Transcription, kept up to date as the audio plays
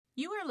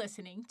You are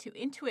listening to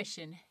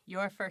Intuition,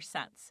 Your First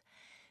Sense.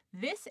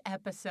 This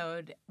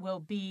episode will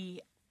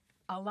be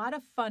a lot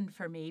of fun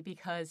for me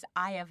because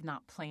I have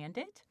not planned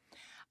it.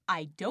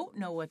 I don't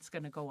know what's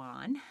going to go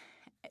on.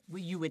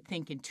 You would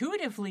think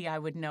intuitively I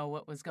would know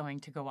what was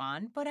going to go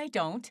on, but I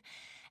don't.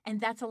 And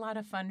that's a lot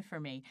of fun for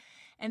me.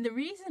 And the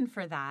reason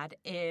for that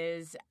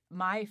is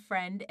my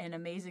friend and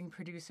amazing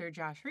producer,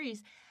 Josh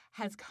Reese,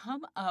 has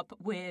come up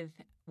with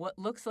what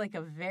looks like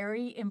a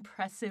very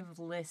impressive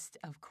list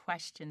of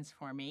questions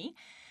for me.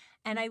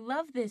 And I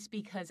love this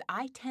because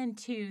I tend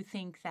to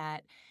think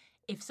that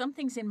if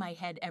something's in my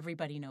head,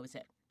 everybody knows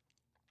it.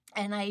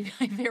 And I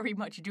very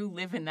much do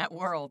live in that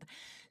world.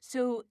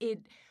 So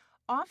it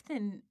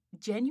often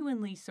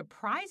genuinely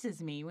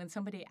surprises me when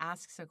somebody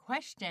asks a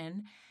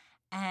question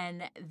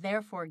and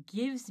therefore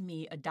gives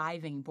me a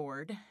diving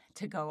board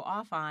to go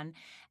off on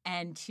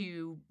and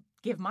to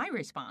give my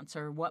response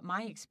or what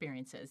my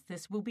experience is.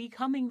 This will be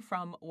coming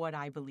from what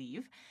I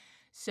believe.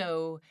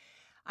 So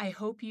I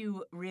hope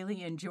you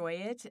really enjoy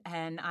it.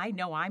 And I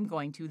know I'm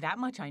going to. That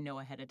much I know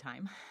ahead of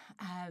time.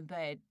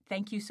 But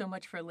thank you so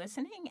much for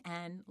listening,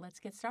 and let's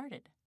get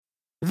started.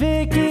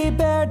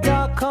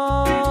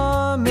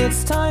 VickiBear.com.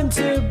 It's time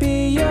to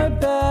be your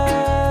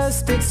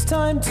best. It's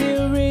time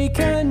to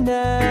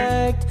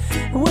reconnect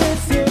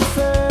with your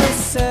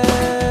first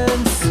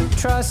sense.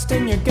 Trust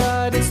in your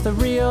gut, it's the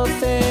real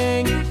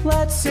thing.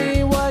 Let's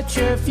see what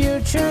your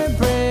future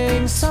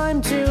brings.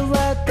 Time to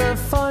let the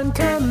fun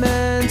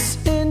commence.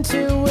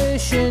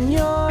 Intuition,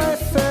 your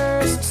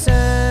first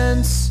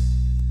sense.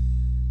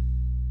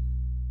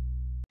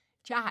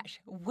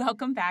 Josh,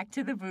 welcome back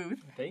to the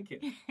booth. Thank you.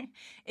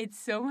 It's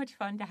so much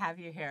fun to have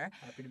you here.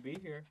 Happy to be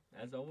here,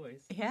 as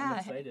always. Yeah. I'm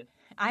excited.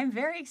 I'm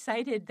very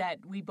excited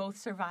that we both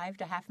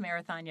survived a half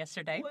marathon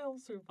yesterday. Well,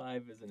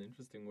 survive is an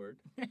interesting word.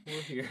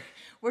 We're here.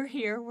 We're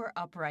here. We're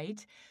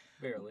upright.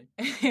 Barely.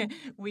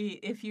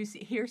 If you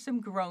hear some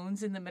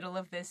groans in the middle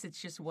of this,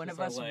 it's just one Just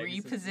of us our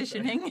legs,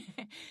 repositioning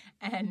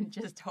and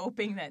just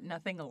hoping that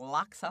nothing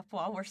locks up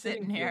while we're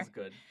sitting here. Feels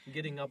good.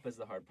 Getting up is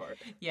the hard part.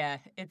 Yeah,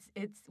 it's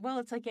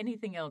like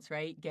anything else,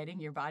 right? Getting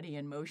your body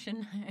in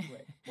motion.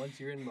 Right. Once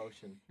you're in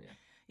motion, yeah.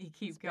 You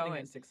keep Spinning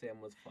going. at 6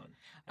 a.m. was fun.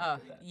 Oh,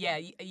 after that. yeah,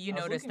 you I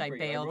was noticed looking I for you.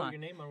 bailed I wrote on.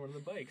 your name on one of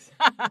the bikes.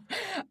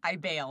 I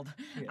bailed.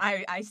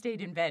 Yeah. I stayed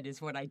in bed is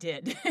what I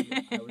did. Yeah,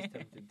 I was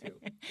tempted too.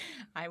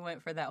 I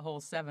went for that whole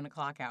 7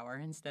 o'clock hour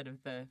instead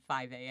of the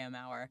 5 a.m.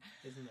 hour.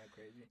 Isn't that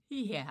crazy?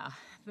 Yeah,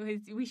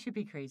 we should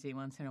be crazy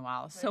once in a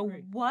while. So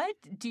agree. what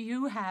do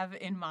you have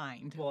in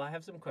mind? Well, I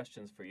have some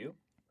questions for you.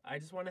 I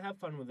just want to have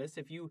fun with this.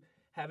 If you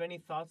have any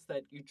thoughts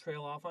that you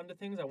trail off onto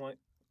things, I want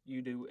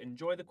you to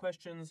enjoy the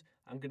questions.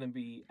 I'm going to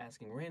be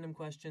asking random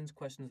questions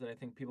that I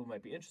think people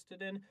might be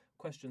interested in,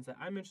 questions that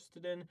I'm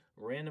interested in,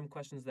 random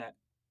questions that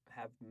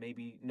have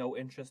maybe no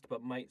interest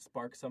but might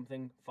spark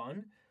something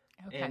fun.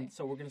 Okay. And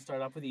so we're going to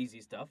start off with easy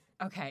stuff.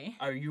 Okay.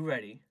 Are you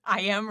ready? I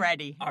am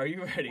ready. Are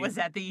you ready? Was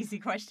that the easy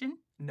question?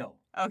 No.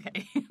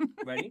 Okay.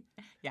 Ready?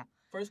 Yeah.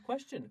 First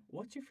question.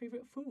 What's your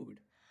favorite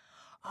food?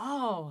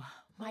 Oh,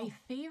 my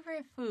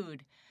favorite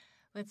food.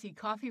 Let's see.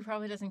 Coffee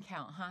probably doesn't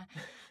count, huh?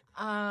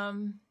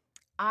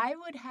 I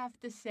would have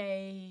to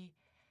say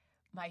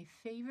my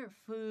favorite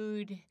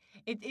food.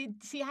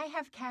 See, I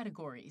have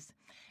categories.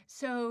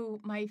 So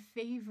my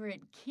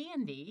favorite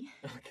candy,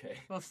 Okay.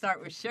 we'll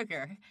start with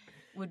sugar,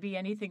 would be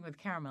anything with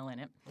caramel in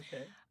it.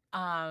 Okay.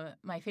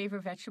 My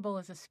favorite vegetable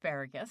is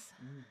asparagus.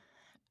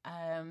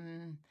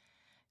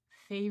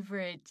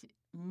 Favorite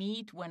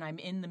meat when I'm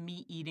in the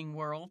meat eating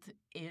world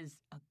is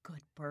a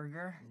good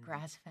burger,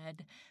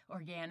 grass-fed,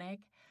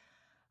 organic.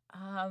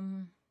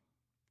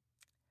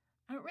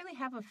 I don't really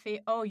have a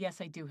Oh,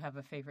 yes, I do have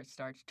a favorite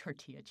starch,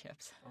 tortilla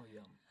chips. Oh,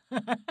 yum.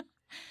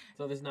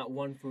 So there's not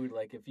one food,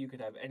 like if you could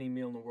have any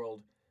meal in the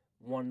world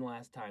one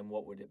last time,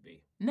 what would it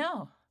be?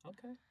 No,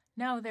 Okay.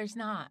 no, there's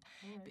not.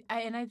 All right.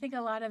 And I think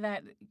a lot of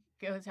that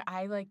goes,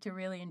 I like to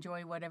really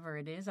enjoy whatever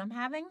it is I'm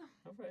having.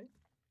 All right.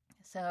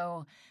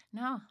 So,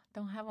 no,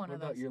 don't have one What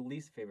of about those. your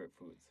least favorite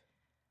foods?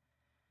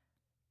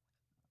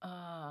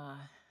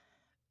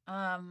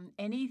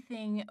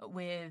 Anything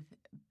with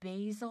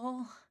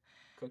basil.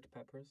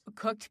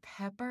 Cooked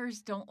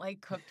peppers? Don't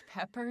like cooked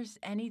peppers.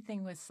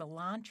 Anything with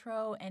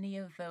cilantro, any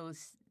of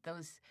those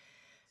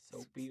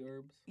Soapy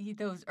herbs?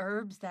 those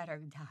herbs that are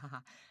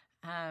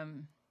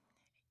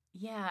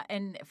yeah,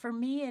 and for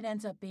me it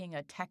ends up being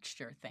a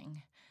texture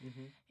thing.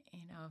 Mm-hmm.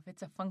 You know, if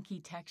it's a funky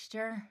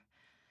texture,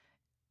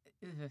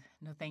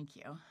 no thank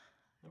you. All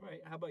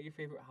right. How about your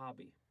favorite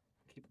hobby?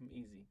 Keep them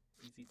easy.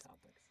 Easy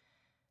topics.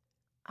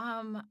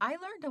 I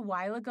learned a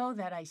while ago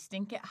that I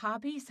stink at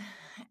hobbies.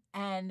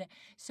 And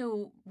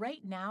so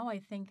right now, I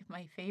think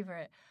my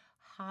favorite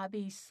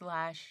hobby /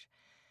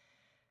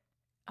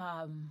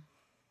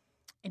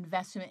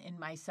 investment in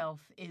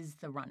myself is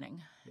the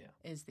running,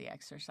 is the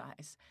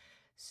exercise.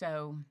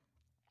 So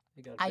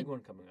You got a big one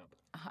coming up.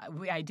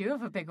 I do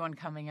have a big one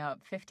coming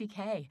up,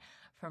 50K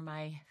for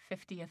my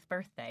 50th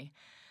birthday.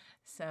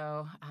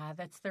 So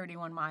that's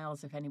 31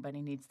 miles if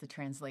anybody needs the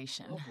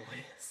translation. Oh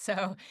boy.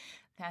 So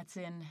that's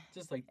in...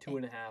 Just like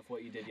 2.5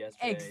 what you did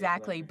yesterday.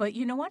 Exactly. Isn't that But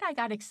you know what? I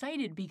got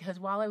excited because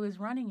while I was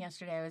running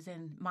yesterday, I was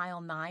in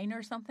mile 9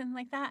 or something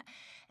like that.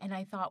 And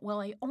I thought,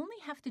 well, I only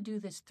have to do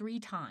this 3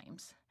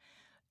 times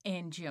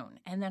in June.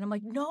 And then I'm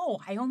like, no,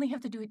 I only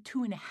have to do it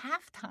 2.5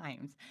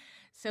 times.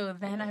 So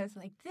then I was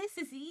like, this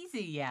is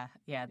easy. Yeah.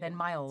 Then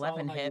mile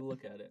 11 It's all how hit. you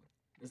look at it.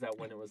 Is that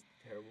when it was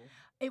terrible?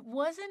 It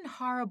wasn't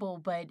horrible,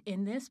 but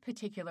in this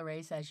particular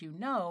race, as you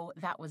know,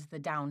 that was the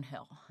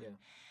downhill. Yeah.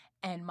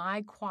 And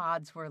my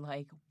quads were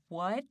like,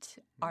 what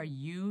are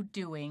you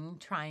doing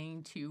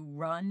trying to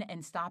run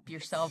and stop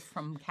yourself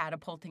from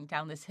catapulting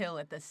down this hill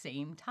at the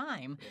same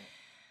time?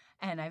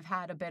 Yeah. And I've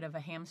had a bit of a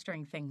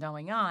hamstring thing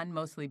going on,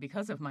 mostly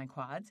because of my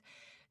quads.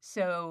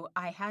 So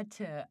I had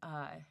to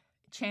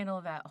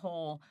channel that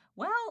whole,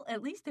 well,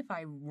 at least if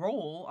I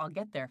roll, I'll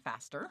get there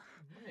faster.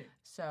 Right.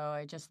 So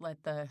I just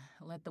let the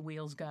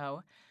wheels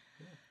go.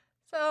 Yeah.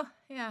 So,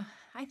 yeah,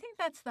 I think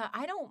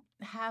I don't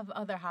have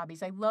other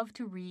hobbies. I love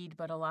to read,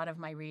 but a lot of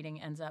my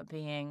reading ends up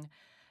being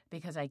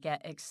because I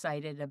get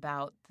excited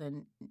about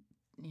the,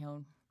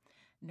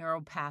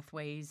 neural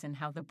pathways and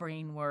how the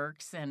brain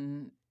works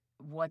and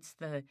what's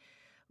the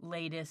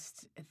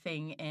latest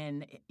thing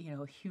in,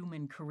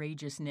 human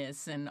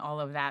courageousness and all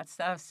of that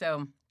stuff.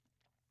 So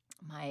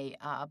my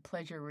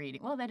pleasure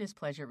reading, well, that is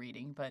pleasure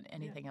reading, but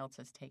anything else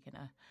has taken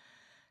a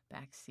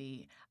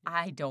backseat.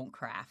 I don't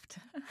craft.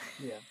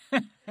 Yeah.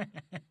 I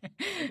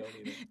don't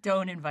either.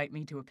 Don't invite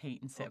me to a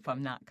paint and sip. Okay.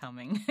 I'm not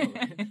coming. All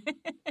right.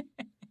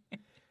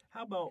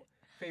 How about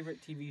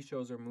favorite TV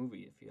shows or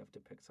movie if you have to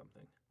pick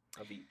something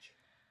of each?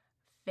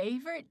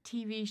 Favorite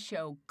TV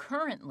show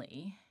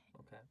currently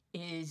Okay.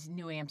 is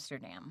New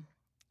Amsterdam.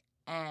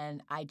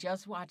 And I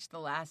just watched the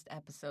last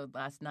episode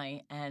last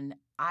night, and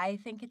I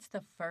think it's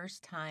the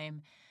first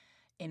time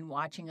in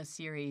watching a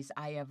series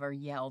I ever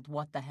yelled,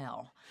 "What the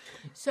hell?"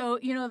 So,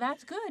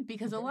 that's good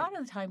because a lot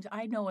of the times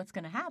I know what's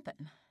going to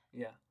happen.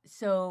 Yeah.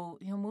 So,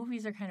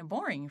 movies are kind of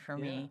boring for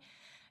me.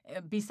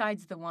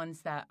 Besides the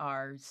ones that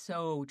are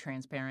so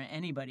transparent,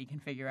 anybody can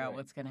figure out Right.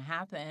 what's going to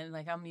happen.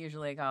 Like, I'm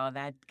usually like, oh,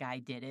 that guy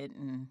did it,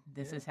 and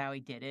this is how he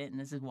did it, and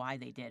this is why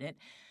they did it.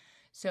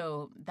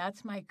 So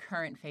that's my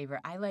current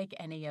favorite. I like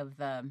any of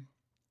the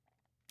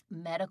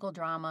medical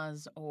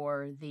dramas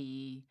or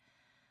the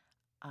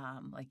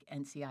like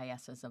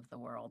NCISs of the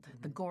world.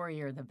 The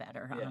gorier, the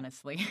better, Yeah.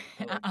 honestly.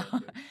 I like that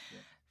too.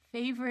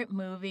 Favorite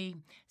movie,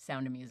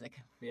 Sound of Music.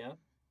 Yeah.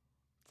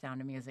 Sound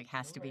of Music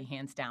has to be Alright.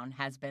 hands down.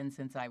 Has been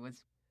since I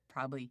was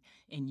probably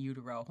in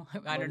utero. I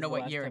When don't know was the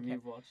what last year. time it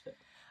you've watched it?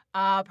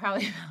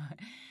 Probably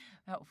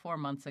about 4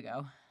 months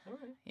ago. All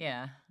right.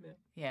 Yeah. Yeah.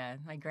 Yeah.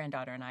 My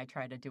granddaughter and I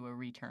try to do a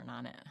return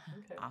on it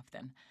Okay.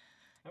 often.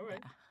 All right.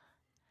 Yeah.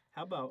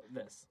 How about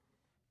this?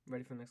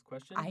 Ready for the next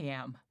question? I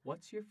am.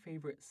 What's your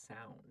favorite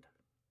sound?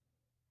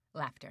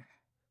 Laughter.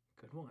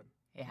 Good one.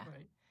 Yeah. All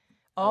right.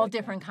 All like that.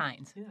 different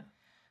kinds. Yeah.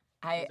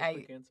 That's a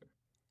quick answer.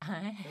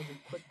 That was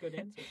a quick, good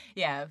answer.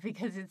 Yeah,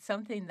 because it's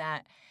something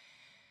that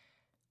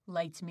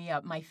lights me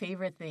up. My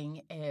favorite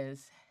thing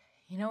is,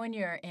 when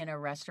you're in a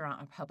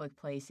restaurant or public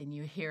place and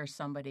you hear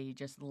somebody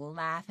just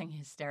laughing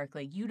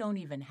hysterically, you don't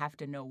even have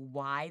to know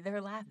why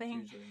they're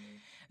laughing.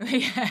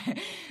 Usually me.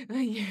 Yeah,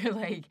 you're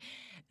like,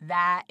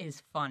 that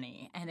is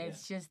funny. And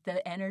it's just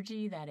the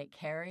energy that it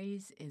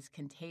carries is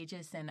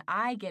contagious. And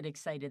I get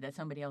excited that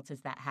somebody else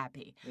is that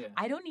happy. Yeah.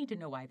 I don't need to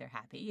know why they're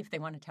happy. If they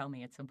want to tell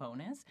me, it's a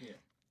bonus. Yeah.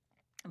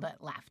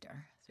 But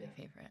laughter is my Yeah.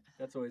 favorite.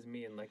 That's always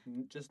me, and like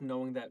just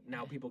knowing that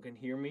now people can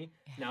hear me.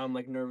 Now I'm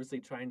like nervously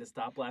trying to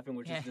stop laughing,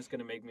 which Yeah. is just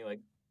gonna make me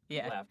like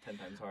Yeah. laugh 10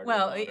 times harder.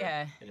 Well, louder,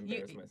 yeah, and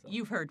embarrass myself.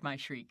 you've heard my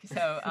shriek,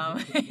 so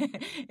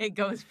it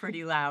goes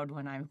pretty loud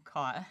when I'm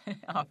caught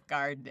off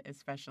guard,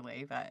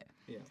 especially. But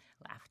Yeah.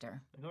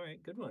 laughter. All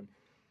right, good one.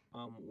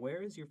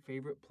 Where is your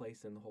favorite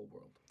place in the whole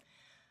world?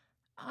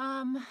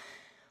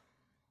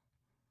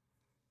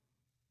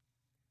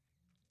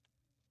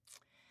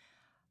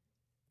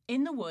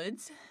 In the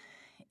woods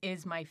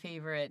is my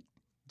favorite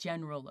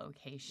general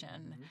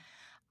location. Mhm.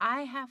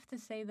 I have to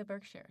say the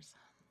Berkshires.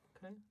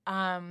 Okay.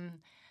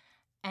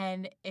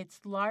 And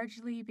it's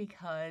largely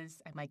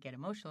because I might get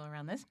emotional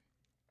around this.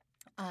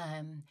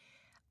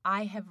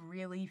 I have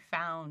really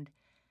found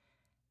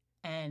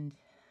and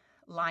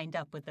lined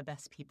up with the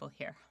best people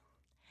here.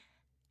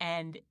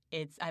 And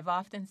I've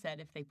often said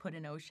if they put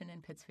an ocean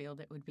in Pittsfield,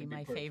 it would be It'd be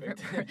my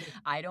perfect. favorite.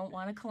 I don't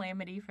want a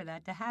calamity for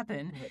that to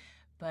happen. Right.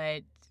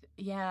 But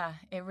yeah,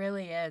 it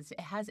really is. It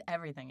has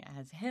everything. It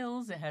has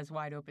hills, it has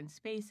wide open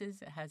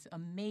spaces, it has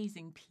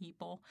amazing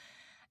people.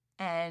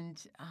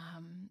 And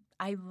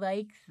I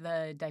like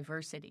the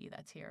diversity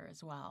that's here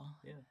as well.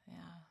 Yeah.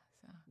 Yeah.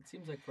 So It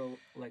seems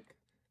like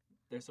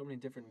there's so many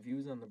different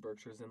views on the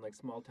Berkshires, and like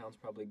small towns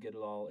probably get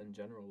it all in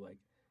general. Like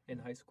in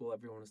high school,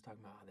 everyone was talking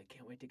about how they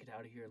can't wait to get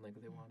out of here and like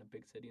they want a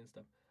big city and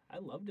stuff. I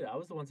loved it. I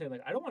was the one saying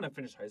like I don't want to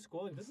finish high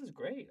school. Like this is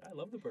great. I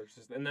love the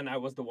Berkshires. And then I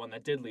was the one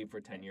that did leave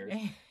for 10 years.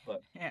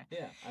 But yeah.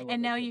 I love And it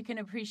now too. you can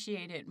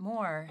appreciate it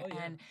more. Oh,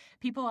 yeah. And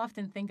people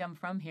often think I'm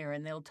from here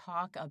and they'll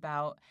talk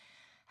about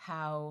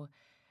how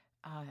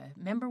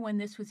remember when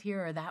this was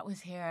here or that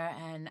was here,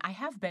 and I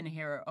have been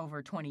here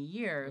over 20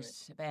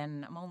 years,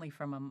 and I'm only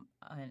from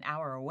an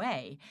hour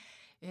away.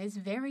 It's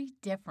very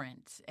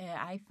different.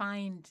 I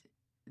find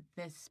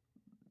this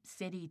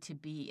city to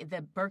be,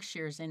 the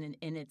Berkshires in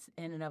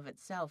and of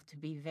itself, to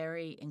be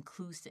very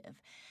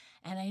inclusive.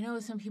 And I know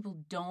some people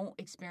don't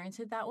experience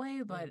it that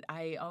way, but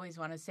I always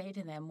want to say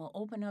to them, well,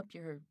 open up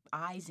your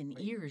eyes and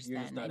ears You're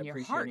then, just not and your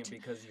appreciating heart. it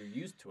because you're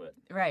used to it.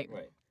 Right.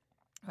 Right.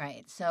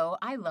 Right. So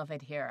I love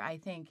it here. I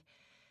think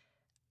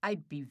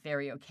I'd be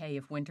very okay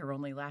if winter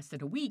only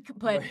lasted a week,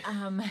 but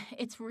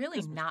it's really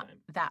Christmas not time.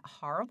 that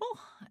horrible.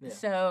 Yeah.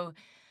 So,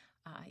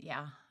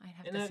 yeah, I'd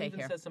have And to that say even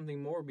here. says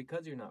something more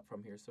because you're not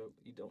from here, so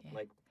you don't Yeah.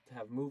 like to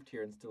have moved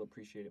here and still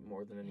appreciate it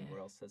more than anywhere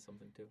else says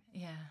something too.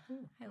 Yeah,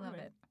 I love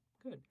alright. it.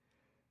 Good.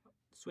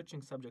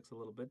 Switching subjects a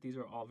little bit, these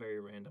are all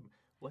very random.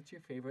 What's your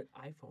favorite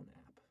iPhone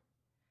app?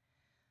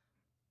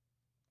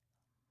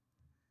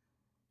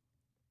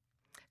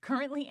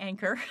 Currently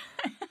Anchor,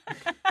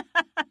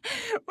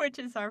 which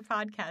is our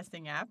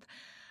podcasting app,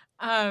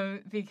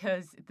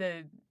 because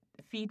the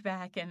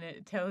feedback and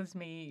it tells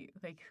me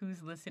like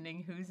who's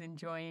listening, who's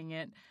enjoying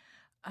it.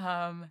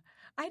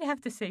 I'd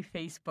have to say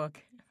Facebook,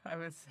 if I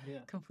was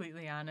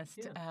completely honest.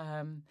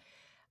 Yeah.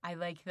 I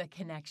like the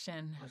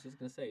connection. I was just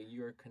going to say,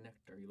 you're a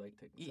connector. You like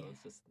to, so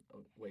it's just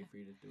a way for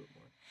you to do it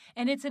more.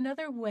 And it's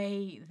another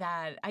way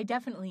that I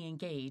definitely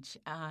engage.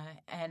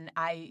 And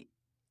I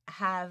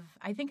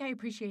think I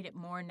appreciate it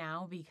more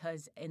now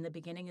because in the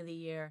beginning of the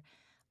year,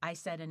 I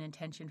set an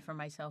intention for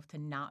myself to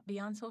not be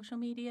on social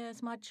media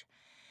as much.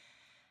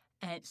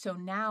 And so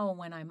now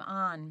when I'm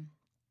on,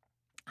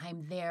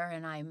 I'm there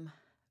and I'm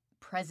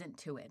present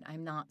to it.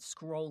 I'm not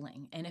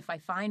scrolling. And if I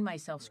find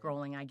myself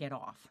scrolling, I get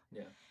off.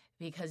 Yeah.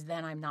 Because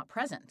then I'm not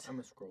present. I'm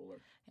a scroller.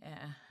 Yeah.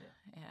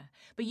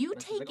 But you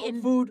That's just take like,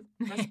 in food,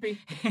 recipe,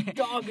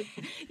 dog.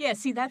 Yeah,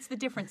 see, that's the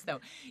difference, though.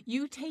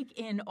 You take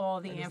in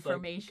all the I just,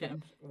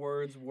 information. Like,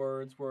 words.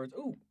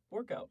 Ooh,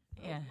 workout.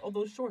 Yeah. Oh,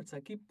 those shorts.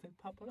 They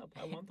popping up.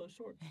 I want those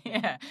shorts.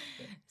 Yeah.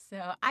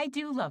 So I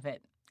do love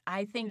it.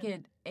 I think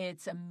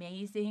it's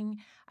amazing.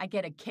 I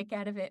get a kick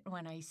out of it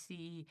when I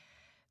see,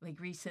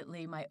 like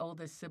recently, my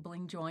oldest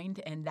sibling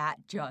joined, and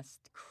that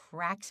just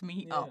cracks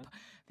me up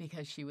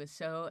because she was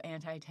so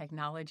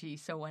anti-technology.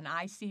 So when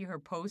I see her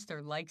post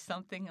or like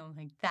something, I'm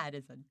like, that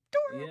is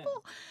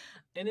adorable.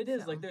 Yeah. And it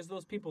is, like, there's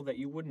those people that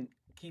you wouldn't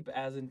keep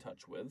as in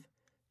touch with,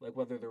 like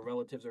whether they're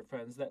relatives or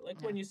friends, that, like,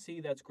 when you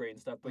see, that's great and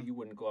stuff, but you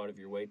wouldn't go out of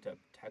your way to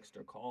text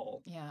or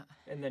call. Yeah.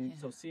 And then,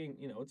 so seeing,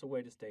 it's a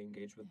way to stay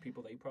engaged with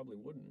people that you probably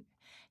wouldn't.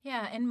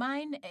 Yeah, and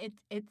mine,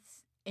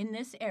 it's in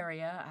this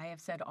area, I have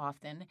said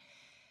often,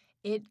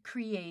 it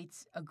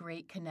creates a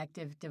great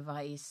connective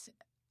device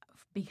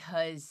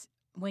because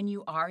when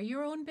you are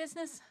your own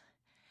business,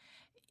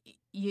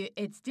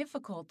 it's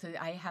difficult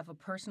to. I have a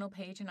personal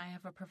page and I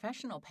have a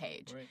professional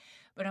page. Right.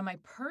 But on my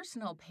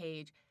personal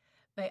page,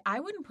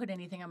 I wouldn't put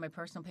anything on my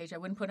personal page I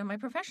wouldn't put on my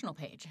professional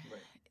page.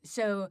 Right.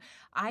 So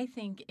I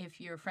think if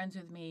you're friends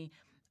with me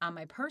on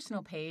my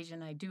personal page,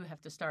 and I do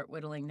have to start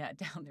whittling that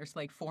down, there's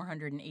like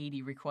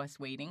 480 requests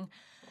waiting.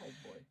 Oh,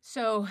 boy.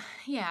 So,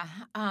 yeah,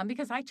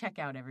 because I check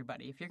out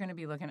everybody. If you're going to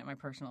be looking at my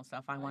personal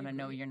stuff, I want to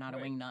know you're not a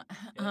wingnut.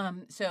 Yeah.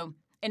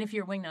 And if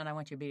you're a wingnut, I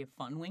want you to be a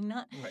fun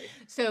wingnut. Right.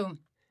 So,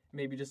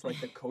 maybe just like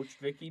the Coach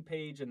Vicky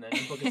page, and then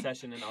you book a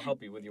session, and I'll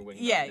help you with your wingnut.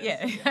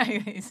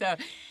 Yeah.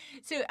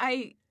 So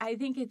I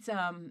think it's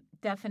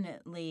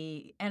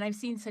definitely, and I've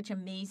seen such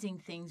amazing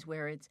things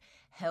where it's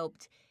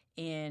helped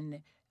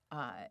in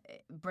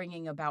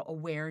bringing about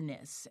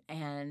awareness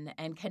and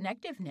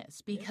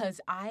connectiveness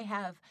because I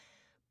have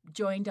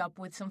joined up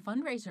with some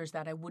fundraisers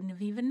that I wouldn't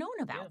have even known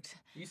about.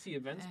 Yeah. You see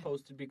events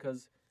posted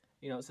because,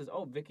 it says,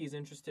 oh, Vicky's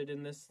interested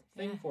in this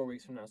thing 4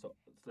 weeks from now. So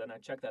then I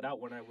check that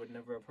out when I would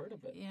never have heard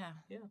of it. Yeah.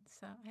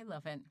 So I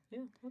love it.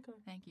 Yeah, okay.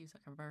 Thank you,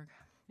 Zuckerberg.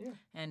 Yeah.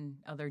 And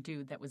other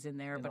dude that was in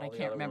there, And but all I the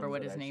can't other remember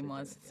ones what that his name actually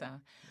was. did it, So,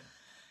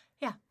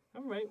 yeah.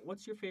 All right.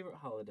 What's your favorite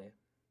holiday?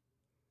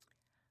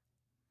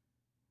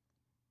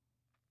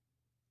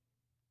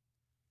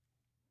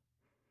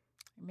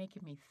 You're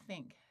making me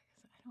think.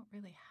 I don't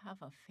really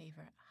have a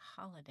favorite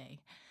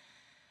holiday.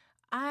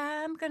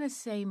 I'm going to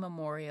say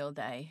Memorial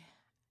Day.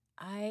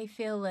 I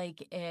feel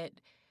like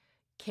it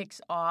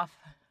kicks off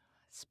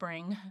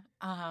spring,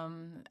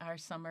 our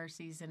summer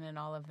season and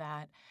all of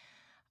that.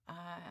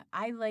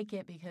 I like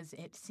it because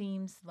it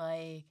seems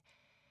like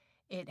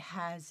it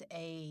has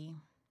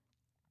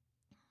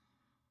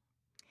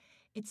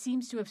it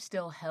seems to have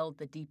still held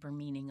the deeper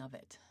meaning of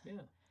it.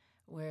 Yeah.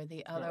 Where the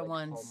It's other not like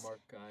ones,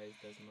 Hallmark guys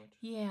as much.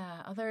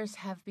 yeah, others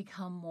have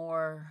become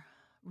more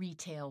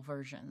retail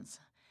versions,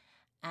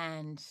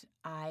 and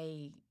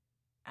I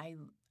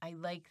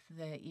like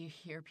that you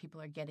hear people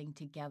are getting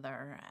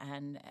together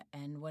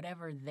and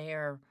whatever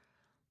their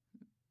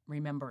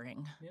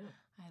remembering. Yeah.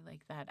 I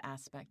like that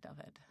aspect of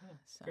it. Yeah.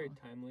 So, Very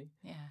timely.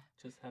 yeah.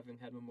 Just having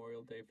had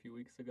Memorial Day a few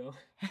weeks ago.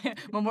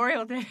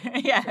 Memorial Day.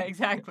 Yeah,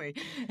 exactly.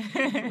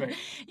 Right.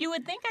 You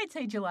would think I'd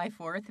say July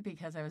 4th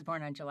because I was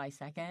born on July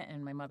 2nd,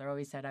 and my mother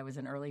always said I was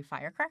an early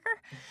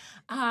firecracker.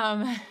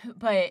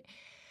 But,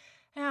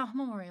 yeah,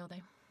 Memorial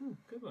Day.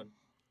 Good one.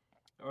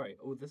 All right.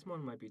 Oh, this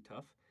one might be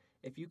tough.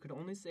 If you could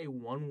only say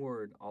one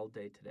word all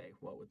day today,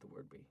 what would the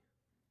word be?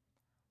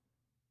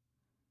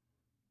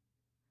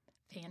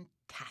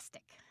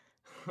 Fantastic.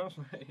 All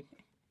right.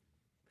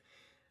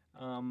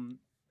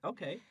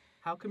 Okay.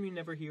 How come you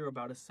never hear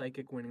about a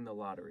psychic winning the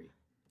lottery?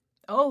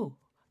 Oh,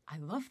 I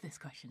love this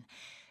question.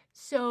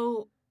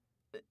 So,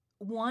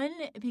 one,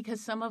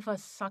 because some of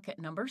us suck at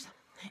numbers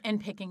and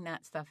picking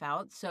that stuff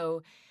out.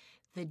 So,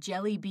 the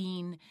jelly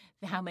bean,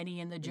 how many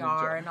in the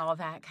jar, and all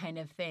that kind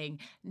of thing,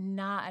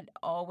 not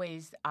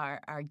always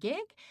our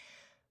gig.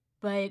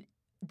 But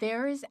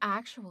there is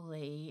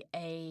actually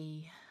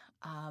a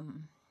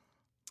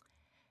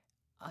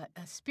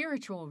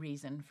spiritual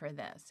reason for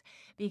this,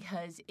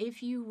 because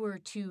if you were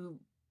to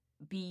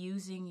be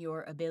using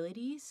your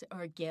abilities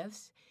or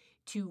gifts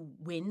to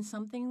win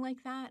something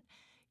like that,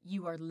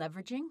 you are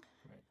leveraging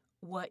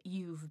what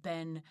you've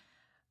been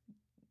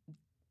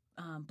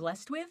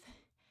blessed with.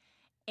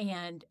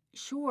 And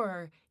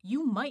sure,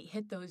 you might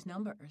hit those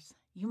numbers.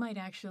 You might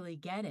actually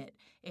get it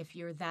if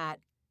you're that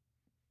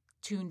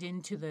tuned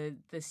into the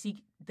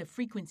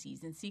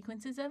frequencies and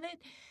sequences of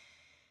it.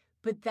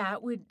 But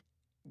that would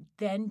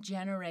then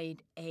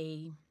generate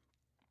a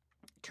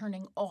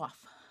turning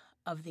off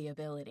of the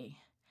ability.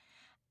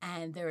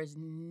 And there is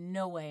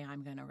no way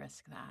I'm going to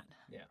risk that.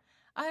 Yeah.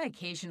 I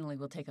occasionally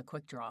will take a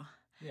quick draw.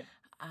 Yeah.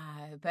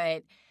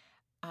 But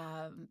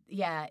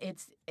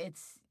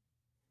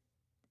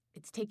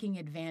it's taking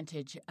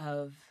advantage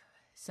of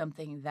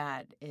something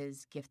that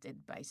is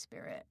gifted by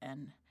spirit.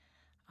 And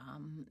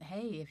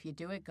hey, if you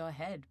do it, go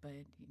ahead, but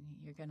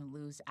you're going to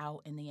lose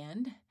out in the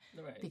end.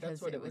 Right. Because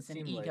That's what it would was an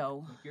seem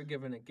ego. Like you're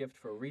given a gift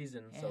for a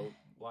reason, Yeah. so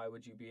why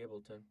would you be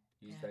able to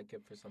use Yeah. that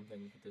gift for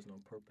something that there's no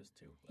purpose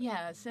to?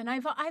 Yes, and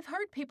I've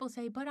heard people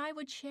say, but I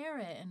would share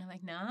it. And I'm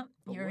like, nah,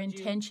 But your would you?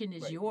 intention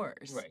is Right.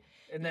 yours. Right.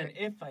 And then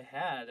if I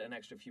had an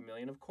extra few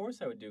million, of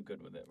course I would do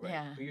good with it, right?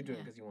 Yeah, But you're doing it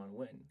yeah. because you want to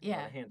win. You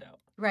Yeah. want a handout.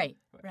 Right.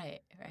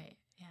 Right.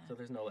 Yeah. So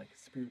there's no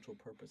spiritual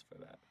purpose for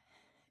that.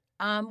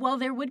 Well,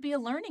 there would be a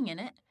learning in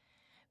it,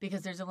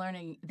 because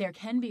there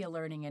can be a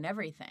learning in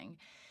everything.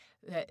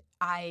 That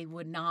I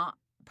would not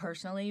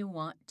personally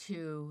want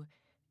to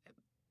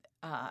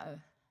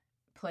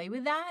play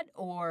with that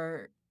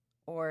or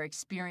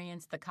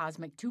experience the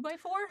cosmic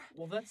 2x4.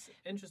 Well, that's an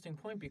interesting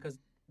point, because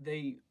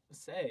they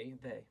say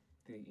The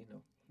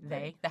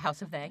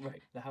house of they.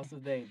 right, the house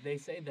of they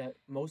say that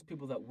most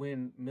people that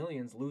win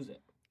millions lose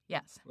it.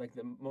 Yes. Like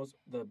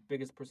the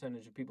biggest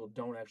percentage of people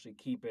don't actually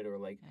keep it or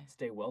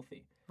stay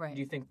wealthy. Right. Do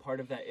you think part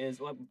of that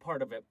is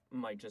part of it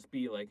might just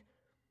be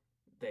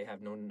they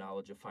have no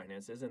knowledge of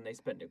finances and they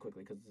spend it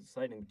quickly because it's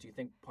exciting? Do you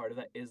think part of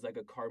that is a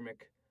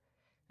karmic,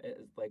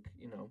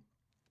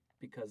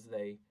 because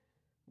they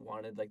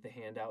wanted the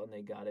handout and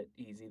they got it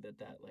easy, that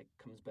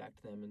comes back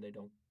to them and they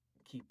don't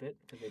keep it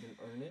because they didn't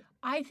earn it?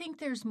 I think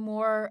there's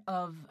more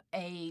of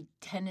a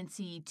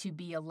tendency to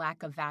be a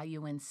lack of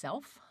value in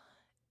self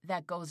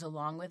that goes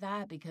along with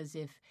that, because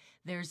if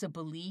there's a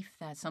belief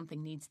that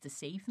something needs to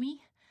save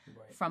me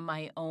Right. from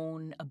my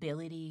own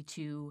ability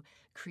to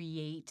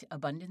create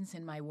abundance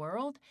in my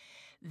world,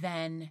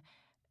 then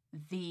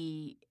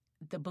the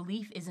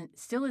belief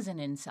still isn't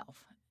in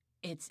self.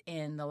 It's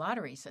in the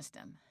lottery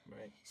system.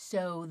 Right.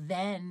 So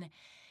then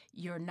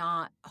you're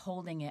not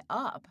holding it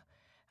up.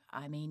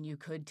 I mean, you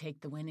could take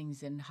the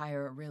winnings and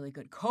hire a really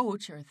good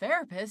coach or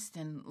therapist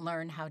and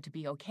learn how to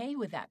be okay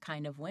with that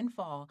kind of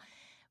windfall.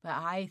 But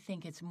I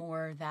think it's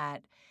more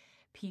that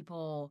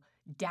people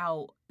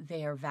doubt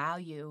their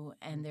value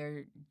and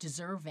they're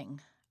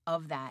deserving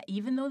of that,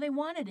 even though they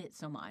wanted it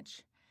so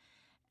much.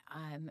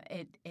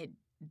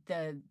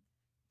 The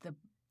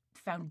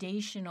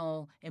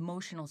foundational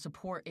emotional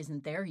support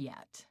isn't there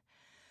yet.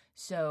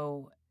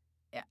 So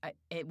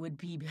it would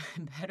be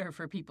better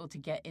for people to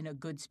get in a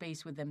good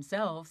space with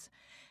themselves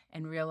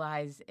and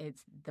realize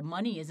the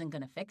money isn't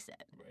going to fix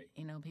it. Right.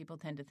 People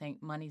tend to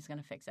think money's going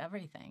to fix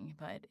everything,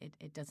 but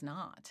it does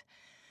not.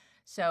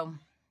 So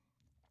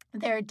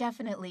there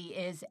definitely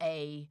is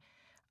a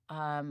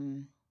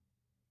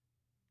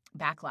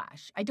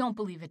backlash. I don't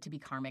believe it to be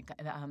karmic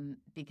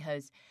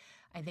because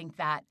I think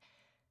that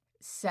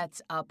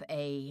sets up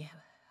a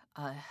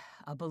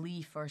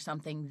belief or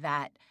something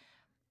that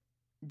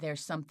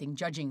there's something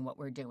judging what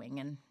we're doing,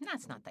 and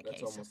that's not the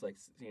case. That's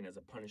almost seen as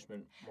a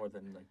punishment more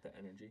than the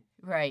energy.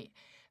 Right.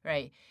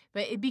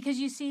 But because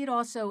you see it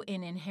also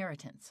in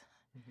inheritance.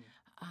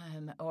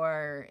 Mm-hmm.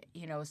 Or,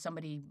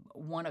 somebody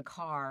won a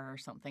car or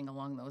something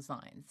along those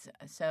lines.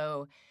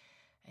 So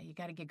you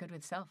got to get good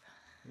with self.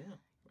 Yeah.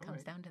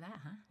 Comes down to that,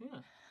 huh?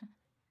 Yeah.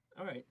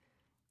 All right.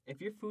 If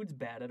your food's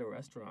bad at a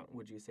restaurant,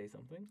 would you say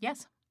something?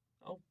 Yes.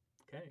 Oh,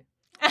 okay.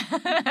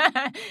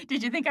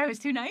 Did you think I was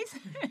too nice?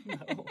 No,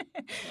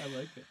 I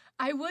like it.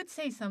 I would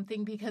say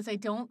something because I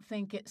don't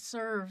think it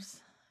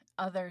serves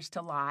others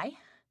to lie.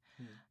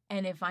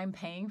 And if I'm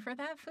paying for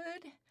that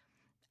food,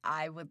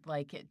 I would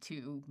like it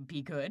to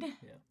be good.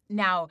 Yeah.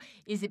 Now,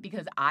 is it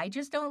because I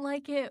just don't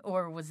like it,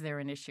 or was there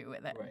an issue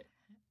with it? Right.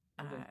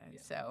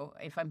 So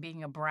if I'm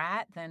being a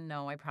brat, then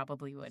no, I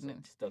probably So wouldn't.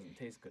 it just doesn't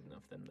taste good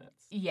enough, then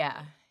that's...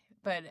 Yeah.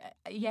 But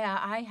yeah,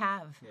 I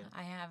have. Yeah.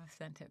 I have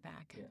sent it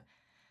back. Yeah.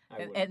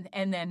 I would.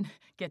 And then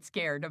get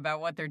scared about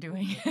what they're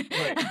doing.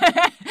 Right.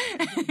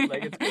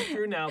 Like, it's good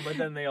through now, but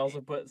then they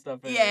also put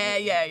stuff in.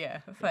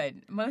 Yeah. But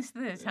most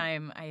of the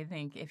time, I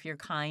think if you're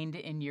kind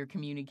in your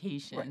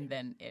communication, Right.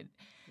 then it...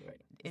 Right.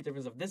 It's the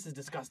difference of, this is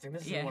disgusting,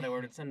 this Yeah. is what I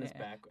ordered, send this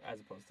Yeah. back, as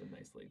opposed to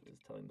nicely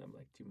just telling them,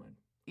 like, do you mind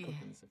cooking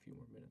Yeah. this a few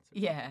more minutes? or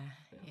Yeah.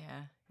 something?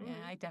 Yeah,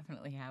 I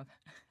definitely have.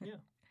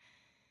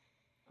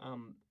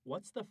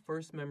 What's the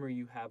first memory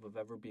you have of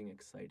ever being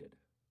excited?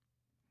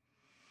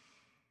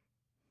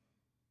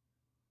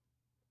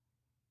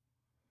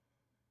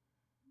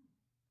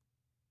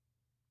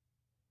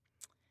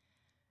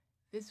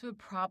 This would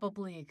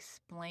probably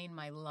explain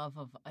my love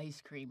of ice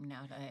cream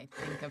now that I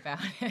think about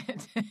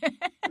it.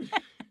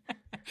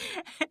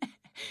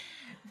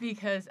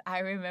 Because I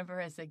remember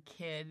as a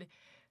kid,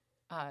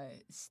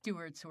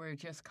 Stewart's were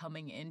just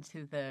coming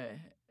into the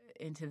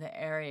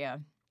area,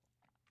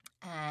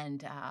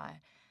 and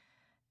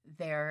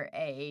they're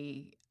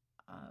I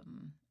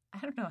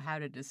don't know how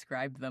to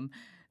describe them.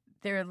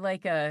 They're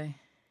like a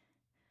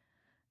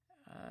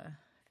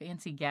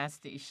fancy gas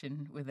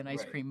station with an ice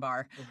Right. cream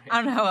bar. Right. I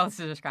don't know how else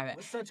to describe it.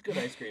 With such good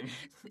ice cream.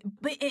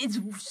 But it's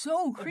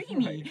so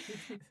creamy.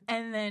 Right.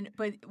 And then,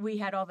 but we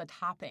had all the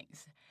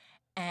toppings,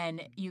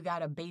 and you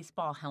got a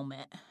baseball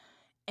helmet,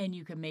 and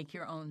you could make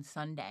your own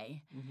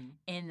sundae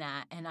in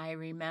that. And I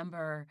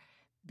remember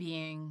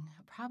being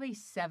probably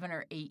 7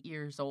 or 8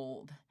 years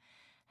old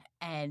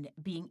and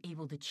being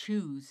able to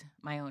choose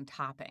my own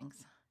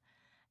toppings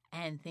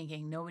and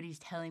thinking, nobody's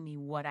telling me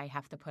what I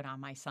have to put on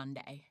my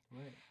sundae.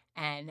 Right.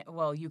 And,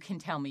 well, you can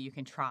tell me, you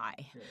can try,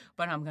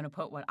 but I'm going to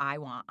put what I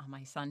want on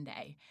my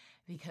sundae.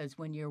 Because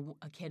when you're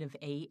a kid of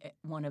 8,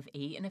 one of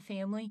 8 in a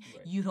family,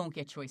 Right. you don't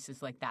get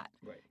choices like that.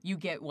 Right. You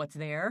get what's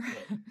there,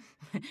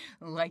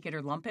 like it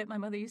or lump it, my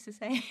mother used to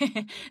say.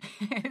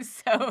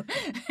 So,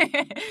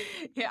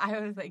 yeah, I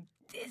was like,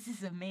 this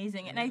is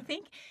amazing. And I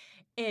think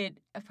it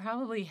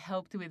probably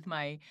helped with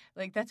my,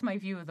 like, that's my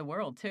view of the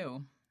world,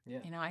 too.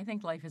 Yeah. You know, I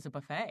think life is a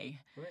buffet.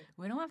 Right.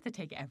 We don't have to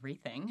take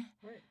everything.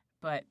 Right.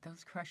 But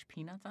those crushed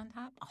peanuts on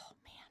top, oh,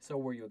 man. So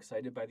were you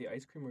excited by the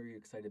ice cream, or were you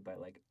excited by,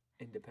 like,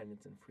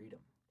 independence and freedom?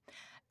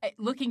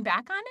 Looking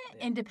back on it,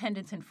 Yeah.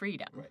 independence and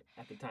freedom. Right.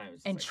 At the time, it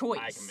was And just like,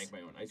 I choice. can make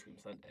my own ice cream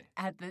sundae.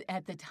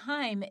 At the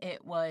time,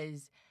 it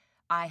was,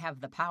 I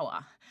have the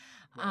power.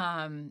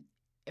 Right.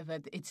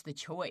 But it's the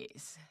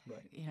choice,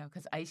 Right. you know,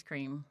 because ice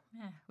cream,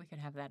 we could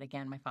have that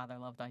again. My father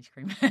loved ice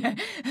cream.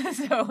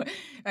 So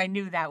I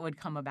knew that would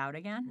come about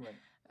again. Right.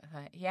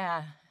 But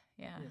yeah.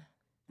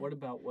 What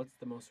about, what's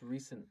the most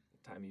recent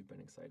time you've been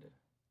excited?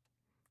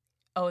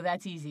 Oh,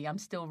 that's easy. I'm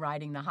still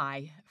riding the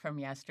high from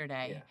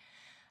yesterday.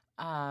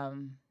 Yeah.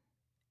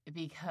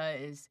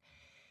 Because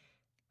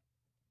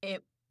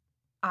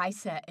I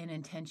set an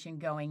intention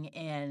going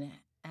in,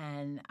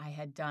 and I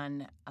had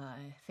done a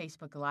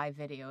Facebook Live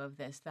video of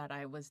this, that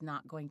I was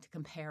not going to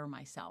compare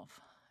myself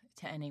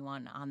to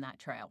anyone on that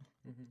trail.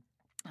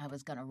 Mm-hmm. I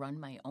was going to run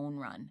my own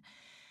run,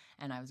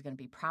 and I was going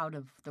to be proud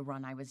of the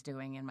run I was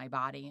doing in my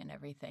body and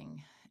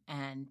everything.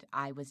 And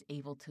I was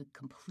able to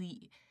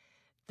complete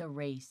the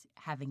race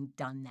having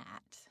done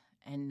that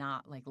and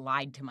not, like,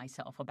 lied to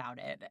myself about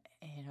it.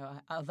 You know,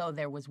 although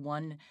there was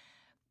one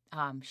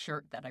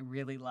shirt that I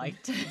really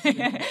liked,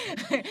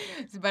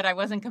 but I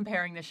wasn't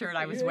comparing the shirt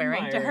I was You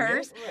wearing to admired it,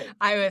 hers. right.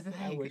 I was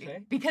I would say.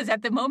 like, because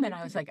at the moment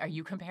I was like, "Are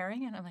you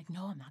comparing?" And I'm like,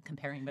 "No, I'm not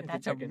comparing, but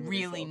that's a Check in with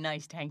really yourself.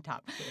 nice tank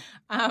top."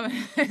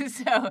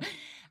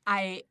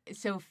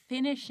 So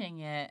finishing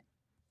it,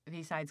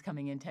 besides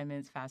coming in 10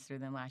 minutes faster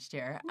than last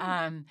year,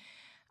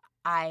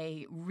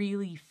 I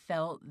really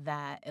felt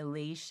that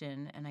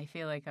elation, and I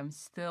feel like I'm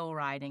still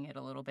riding it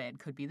a little bit.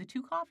 Could be the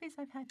 2 coffees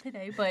I've had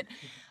today, but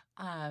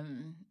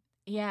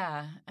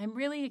yeah, I'm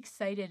really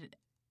excited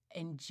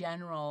in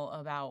general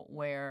about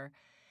where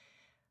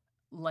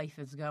life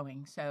is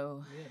going.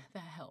 So Yeah.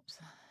 that helps.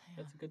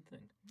 That's a good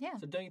thing. Yeah.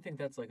 So don't you think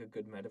that's, like, a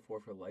good metaphor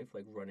for life,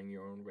 like running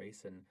your own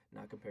race and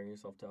not comparing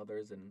yourself to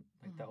others, and,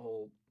 like, that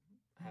whole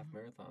half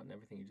marathon,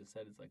 everything you just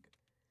said is, like...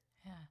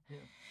 Yeah.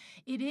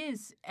 It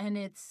is, and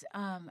it's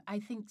I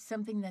think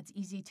something that's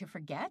easy to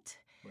forget,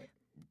 Right.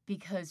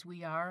 because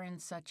we are in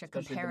such a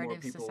Especially the more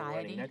comparative people society.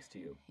 running next to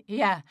you,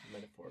 Yeah,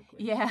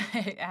 metaphorically. yeah,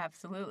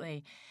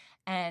 absolutely.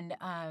 And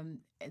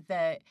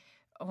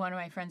one of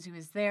my friends who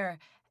was there,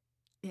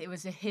 it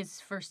was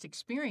his first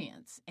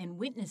experience in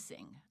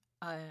witnessing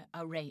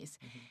a race,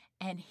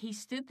 and he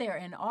stood there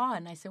in awe.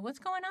 And I said, "What's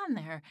going on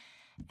there?"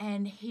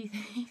 And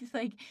he's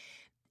like,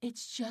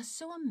 "It's just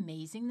so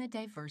amazing, the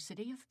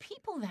diversity of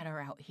people that are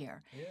out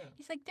here." Yeah.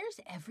 He's like,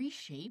 "There's every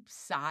shape,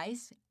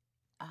 size,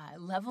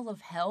 level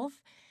of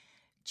health,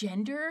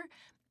 gender,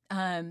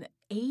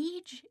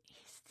 age.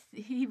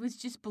 He was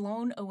just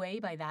blown away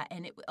by that.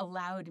 And it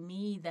allowed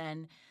me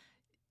then,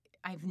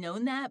 I've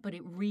known that, but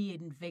it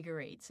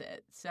reinvigorates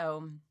it.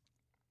 So,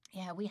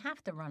 yeah, we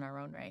have to run our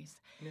own race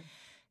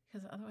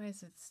because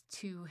otherwise it's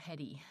too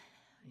heady.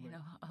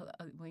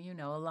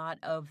 A lot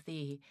of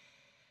the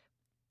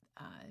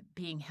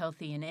being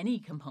healthy in any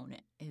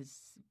component is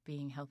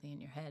being healthy in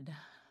your head.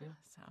 Yeah.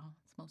 So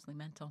it's mostly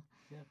mental.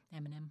 Yeah.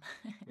 M&M.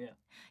 Yeah.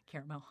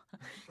 Caramel.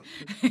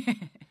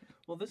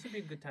 Well, this would be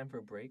a good time for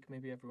a break.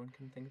 Maybe everyone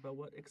can think about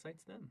what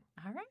excites them.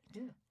 All right.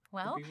 Yeah.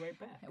 Well, we'll be right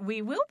back.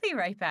 We will be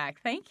right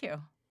back. Thank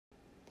you.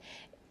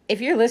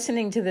 If you're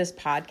listening to this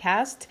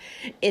podcast,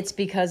 it's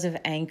because of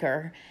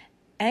Anchor.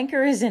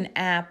 Anchor is an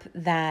app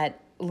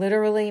that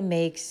literally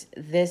makes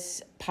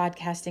this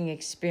podcasting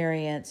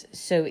experience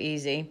so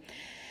easy.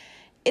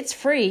 It's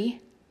free,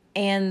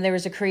 and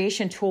there's a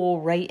creation tool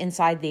right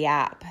inside the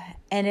app,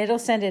 and it'll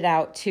send it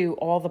out to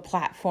all the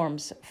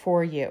platforms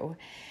for you.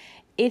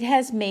 It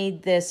has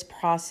made this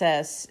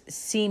process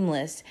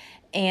seamless,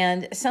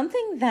 and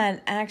something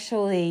that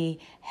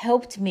actually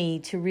helped me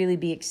to really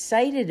be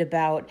excited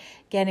about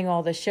getting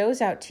all the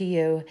shows out to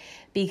you,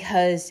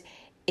 because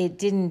it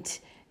didn't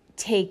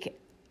take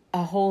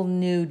a whole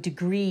new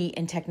degree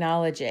in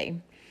technology.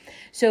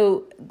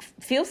 So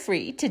feel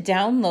free to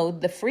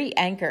download the free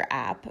Anchor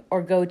app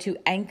or go to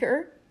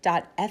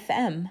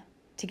anchor.fm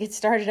to get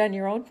started on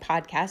your own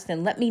podcast,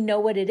 and let me know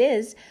what it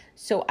is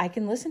so I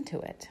can listen to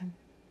it.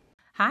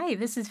 Hi,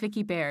 this is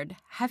Vicki Baird.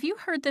 Have you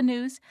heard the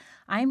news?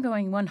 I'm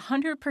going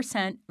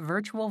 100%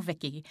 virtual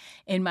Vicki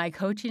in my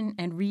coaching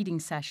and reading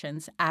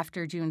sessions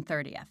after June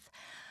 30th.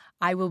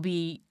 I will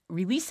be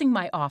releasing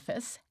my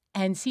office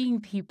and seeing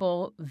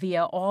people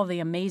via all the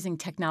amazing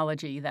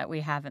technology that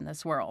we have in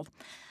this world.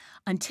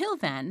 Until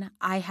then,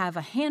 I have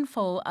a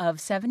handful of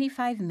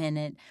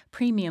 75-minute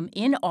premium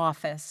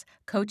in-office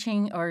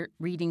coaching or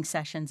reading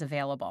sessions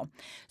available.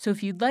 So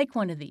if you'd like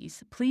one of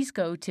these, please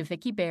go to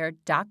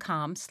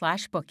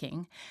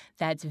vickibaird.com/booking.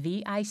 That's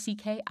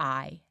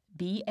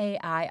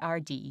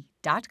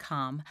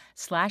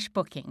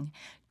VICKIBAIRD.com/booking.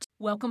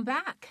 Welcome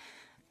back.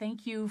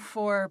 Thank you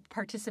for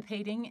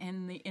participating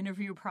in the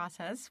interview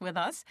process with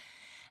us.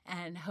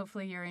 And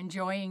hopefully you're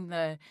enjoying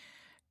the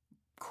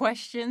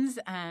questions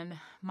and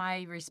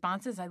my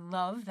responses. I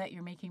love that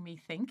you're making me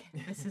think.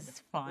 This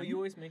is fun. Well, you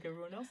always make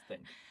everyone else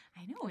think.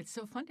 I know. It's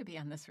so fun to be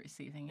on this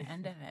receiving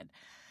end of it.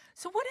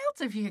 So what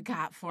else have you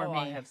got for me?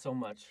 I have so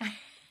much.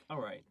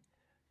 All right.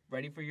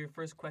 Ready for your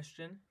first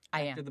question?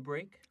 I am. After the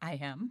break? I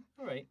am.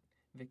 All right.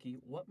 Vicki,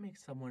 what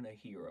makes someone a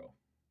hero?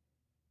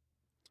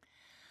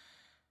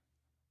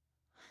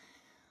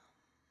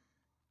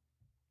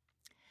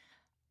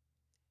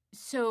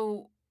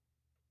 So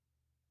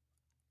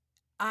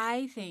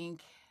I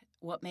think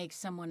what makes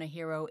someone a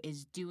hero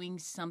is doing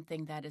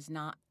something that is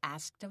not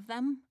asked of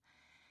them,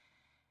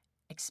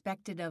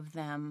 expected of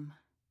them,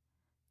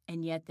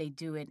 and yet they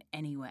do it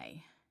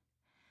anyway.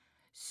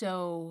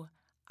 So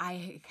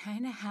I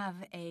kind of have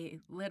a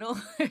little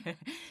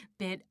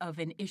bit of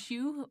an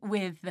issue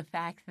with the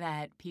fact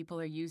that people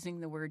are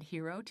using the word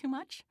hero too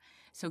much.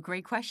 So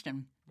great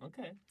question.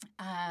 Okay.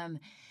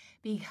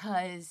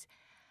 Because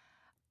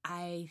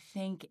I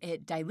think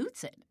it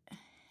dilutes it.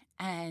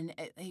 And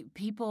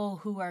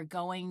people who are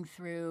going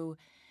through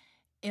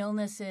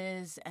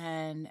illnesses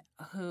and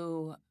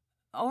who,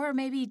 or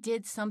maybe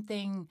did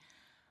something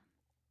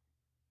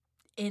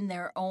in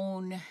their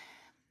own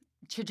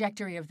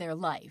trajectory of their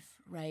life,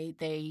 right?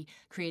 They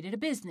created a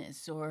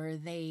business, or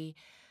they,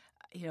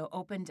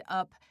 opened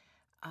up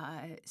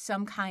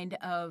some kind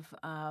of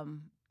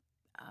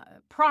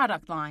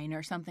product line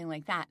or something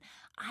like that.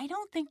 I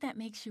don't think that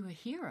makes you a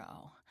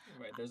hero.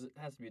 Right. There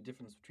has to be a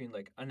difference between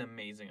like an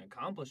amazing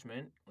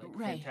accomplishment, like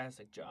right.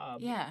 fantastic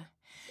job, yeah,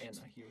 and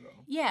a hero.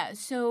 Yeah.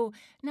 So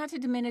not to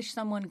diminish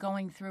someone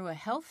going through a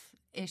health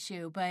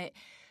issue, but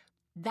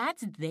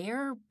that's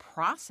their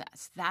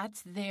process.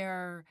 That's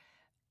their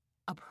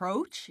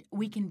approach.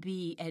 We can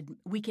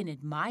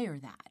admire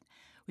that.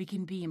 We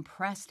can be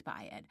impressed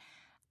by it.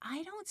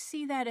 I don't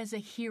see that as a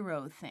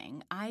hero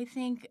thing. I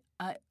think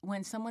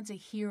when someone's a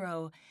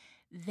hero,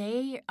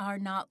 they are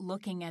not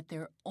looking at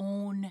their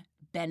own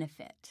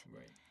benefit.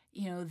 Right.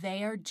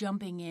 They are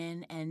jumping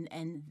in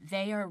and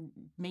they are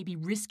maybe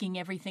risking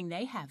everything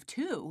they have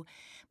too,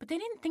 but they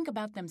didn't think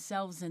about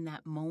themselves in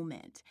that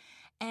moment.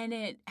 And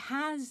it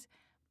has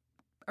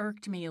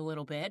irked me a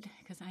little bit,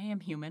 because I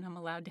am human, I'm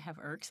allowed to have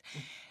irks,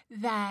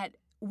 that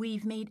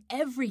we've made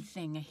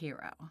everything a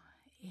hero.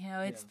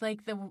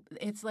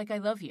 It's like I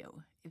love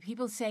you.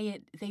 People say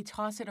it, they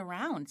toss it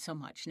around so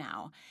much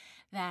now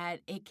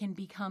that it can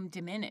become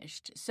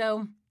diminished.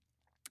 So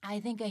I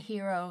think a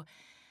hero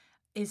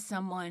is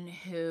someone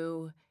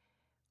who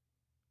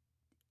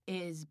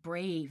is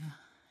brave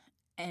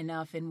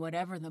enough in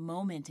whatever the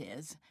moment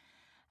is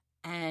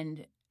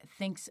and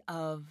thinks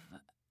of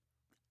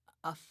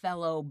a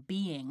fellow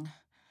being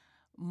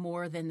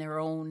more than their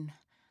own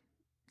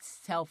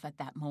self at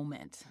that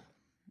moment.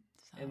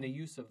 So. And the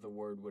use of the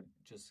word would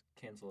just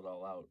cancel it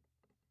all out.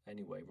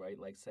 anyway, right?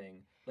 Like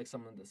saying, like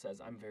someone that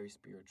says, I'm very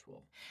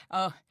spiritual.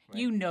 Oh, Right.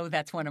 you know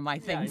that's one of my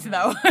Yeah, I things,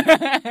 know. though.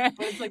 But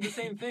it's like the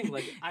same thing.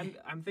 Like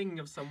I'm thinking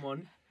of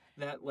someone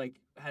that like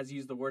has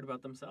used the word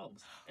about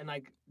themselves, and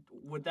like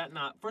would that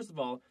not? First of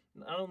all,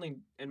 not only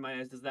in my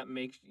eyes does that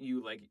make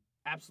you like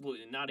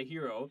absolutely not a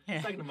hero.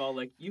 Yeah. Second of all,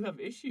 like you have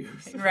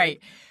issues. Right,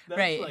 That's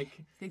right. Like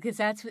Because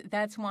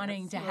that's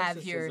wanting that's to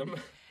have your narcissism.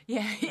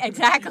 yeah,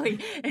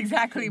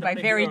 exactly by Not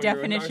a very hero, you're a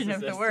definition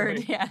of the narcissist, word.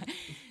 right? Yeah.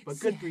 But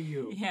good for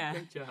you. Yeah.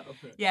 Great job.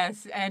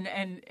 Yes,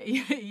 and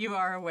you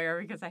are aware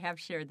because I have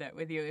shared that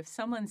with you. If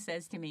someone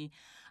says to me,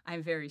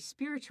 "I'm very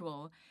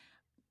spiritual,"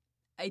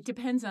 it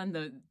depends on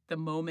the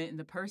moment and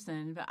the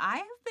person. But I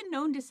have been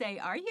known to say,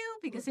 "Are you?"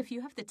 Because if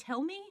you have to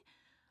tell me,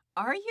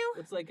 "Are you?"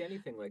 It's like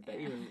anything like that.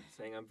 Yeah. Even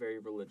saying I'm very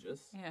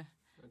religious. Yeah,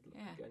 I don't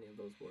Yeah. like any of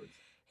those words.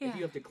 yeah. If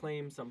you have to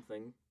claim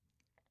something,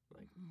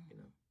 like you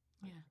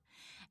know,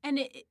 And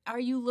are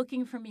you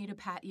looking for me to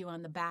pat you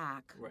on the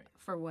back Right.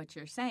 for what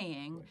you're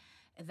saying?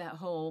 Right. That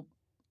whole,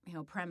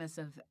 premise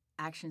of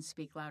actions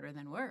speak louder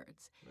than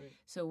words. right?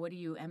 So what are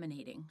you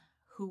emanating?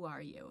 Who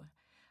are you?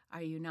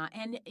 Are you not?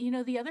 And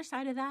the other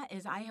side of that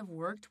is I have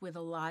worked with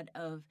a lot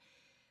of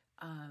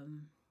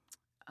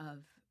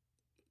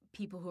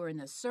people who are in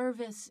the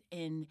service,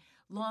 in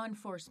law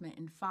enforcement,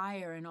 in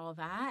fire, and all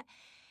that,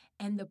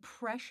 and the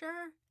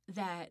pressure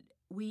that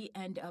we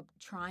end up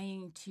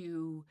trying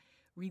to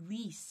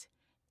release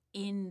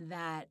in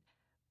that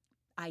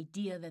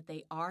idea that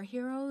they are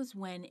heroes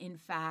when in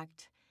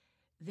fact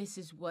this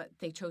is what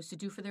they chose to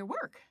do for their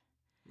work.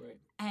 Right.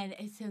 And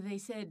so they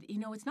said,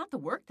 it's not the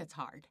work that's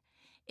hard.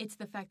 It's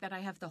the fact that I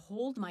have to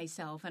hold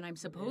myself and I'm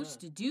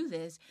supposed Yeah. to do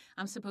this.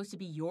 I'm supposed to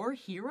be your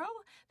hero.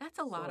 That's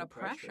a lot of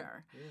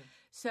pressure. Yeah.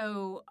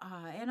 So,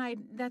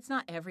 that's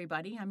not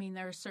everybody. I mean,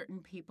 there are certain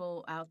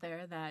people out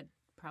there that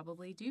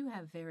probably do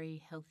have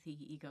very healthy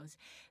egos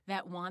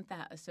that want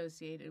that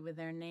associated with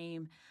their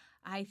name.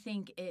 I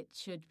think it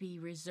should be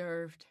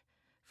reserved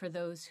for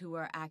those who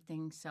are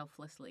acting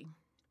selflessly.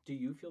 Do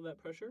you feel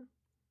that pressure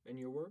in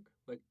your work?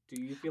 Like,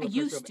 do you feel I the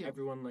pressure used of to.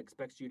 everyone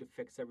expects you to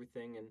fix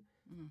everything and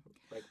Mm.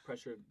 like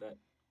pressure that,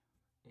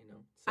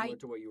 similar I-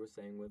 to what you were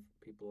saying with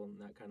people in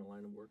that kind of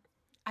line of work?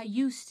 I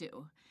used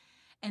to.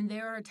 And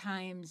there are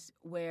times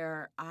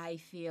where I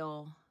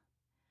feel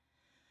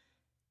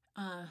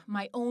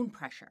my own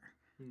pressure.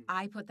 Hmm.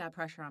 I put that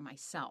pressure on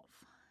myself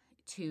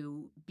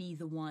to be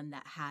the one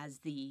that has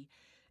the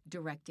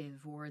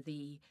directive or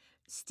the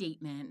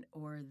statement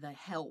or the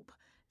help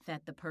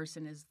that the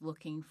person is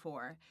looking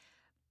for.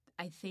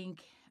 I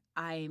think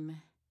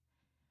I'm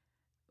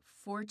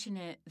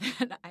fortunate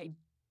that I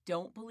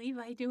don't believe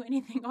I do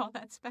anything all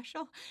that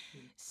special.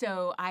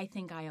 So I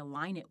think I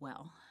align it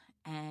well,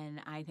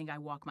 and I think I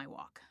walk my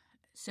walk.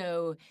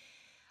 So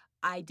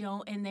I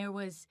don't, and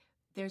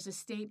there's a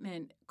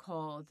statement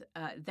called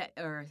a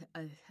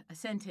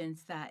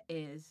sentence that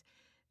is,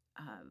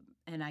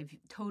 and I've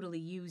totally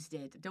used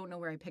it. Don't know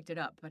where I picked it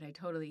up, but I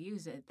totally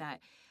use it, that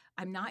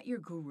I'm not your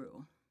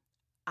guru.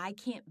 I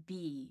can't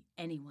be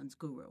anyone's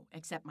guru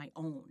except my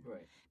own,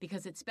 Right.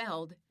 because it's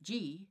spelled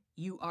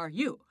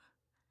G-U-R-U.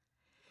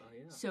 Oh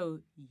yeah. So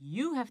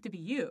you have to be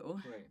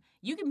you. Right.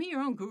 You can be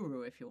your own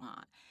guru if you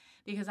want,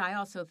 because I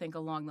also think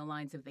along the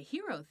lines of the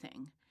hero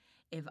thing.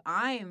 If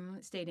I'm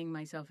stating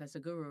myself as a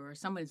guru or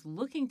someone is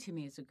looking to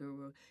me as a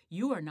guru,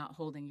 you are not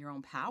holding your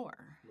own power.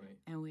 Right.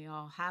 And we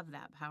all have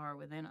that power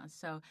within us.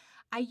 So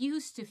I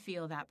used to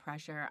feel that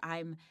pressure.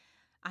 I'm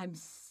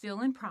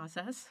still in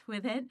process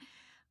with it,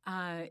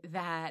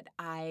 that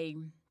I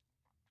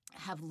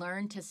have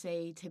learned to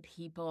say to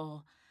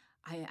people,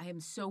 I am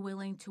so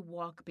willing to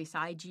walk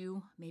beside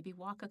you, maybe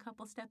walk a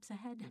couple steps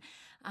ahead,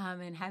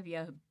 and have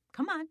you,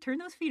 come on, turn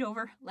those feet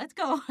over, let's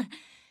go.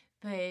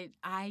 But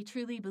I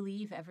truly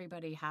believe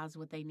everybody has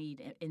what they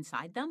need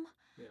inside them.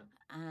 Yeah.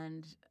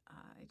 And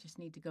I just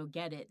need to go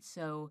get it.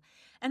 So,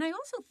 and I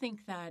also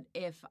think that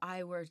if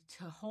I were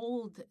to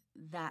hold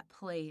that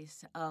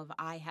place of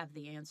I have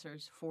the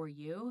answers for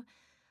you,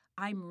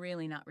 I'm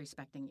really not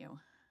respecting you.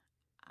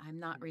 I'm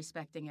not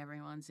respecting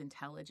everyone's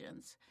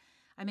intelligence.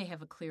 I may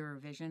have a clearer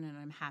vision, and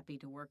I'm happy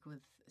to work with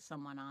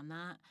someone on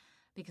that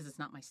because it's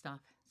not my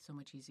stuff. It's so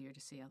much easier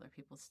to see other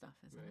people's stuff,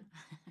 isn't Right.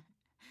 it?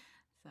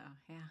 So,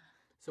 yeah.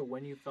 So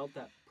when you felt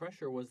that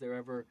pressure, was there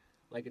ever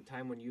like a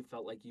time when you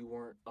felt like you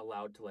weren't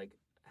allowed to like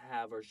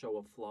have or show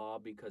a flaw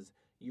because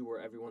you were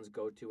everyone's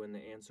go-to in the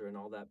answer and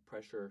all that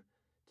pressure?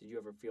 Did you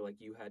ever feel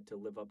like you had to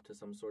live up to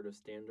some sort of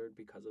standard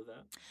because of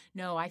that?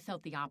 No, I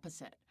felt the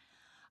opposite.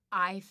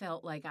 I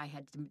felt like I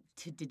had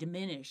to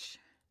diminish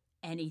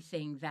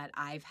anything that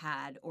I've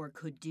had or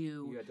could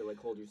do. You had to like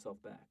hold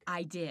yourself back.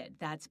 I did.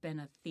 That's been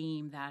a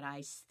theme that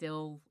I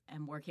still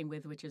am working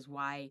with, which is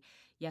why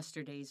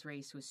yesterday's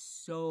race was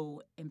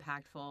so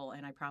impactful,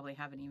 and I probably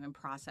haven't even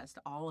processed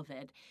all of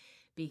it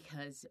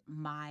because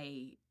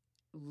my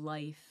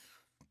life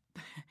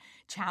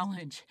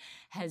challenge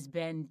has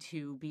been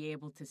to be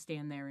able to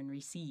stand there and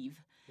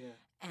receive, Yeah.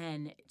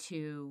 and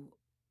to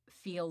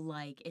feel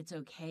like it's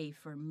okay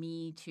for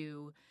me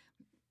to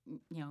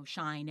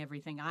shine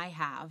everything I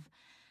have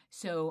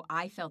So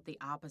I felt the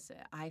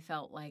opposite. I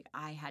felt like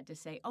I had to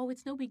say, "Oh,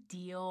 it's no big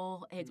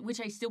deal,"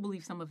 which I still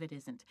believe some of it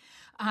isn't.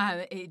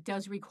 It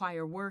does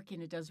require work,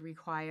 and it does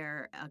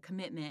require a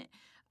commitment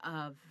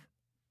of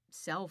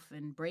self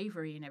and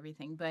bravery and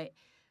everything. But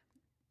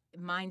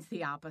mine's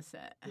the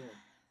opposite. Yeah.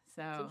 It's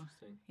So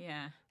interesting.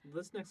 yeah.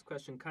 This next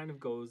question kind of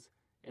goes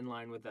in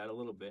line with that a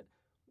little bit.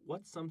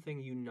 What's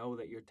something you know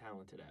that you're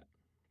talented at?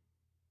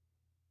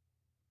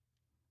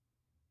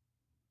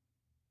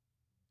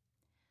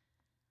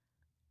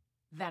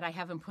 That I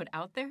haven't put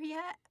out there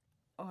yet?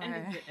 Or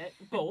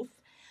Both.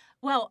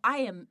 well, I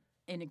am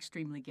an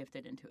extremely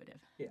gifted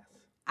intuitive. Yes.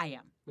 I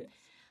am. Yes.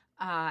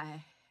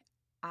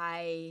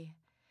 I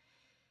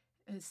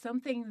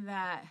something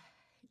that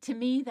to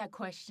me that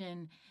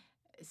question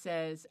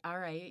says, all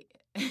right,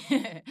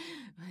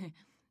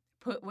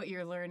 put what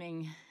you're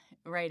learning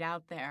right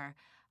out there.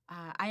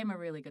 I am a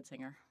really good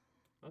singer.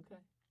 Okay.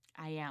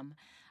 I am.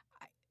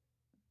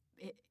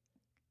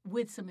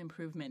 With some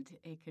improvement,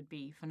 it could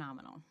be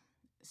phenomenal.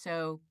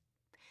 So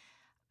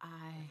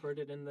I've heard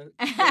it in the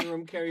living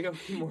room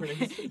karaoke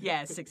mornings.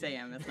 yeah, 6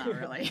 a.m. is not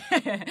really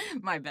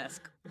my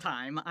best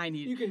time. I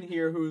need. You can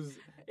hear who's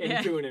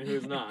in tune and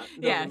who's not.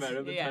 Doesn't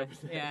matter the time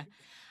of day.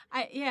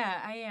 I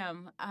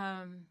am.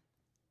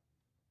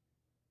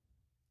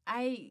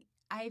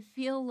 I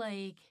feel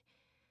like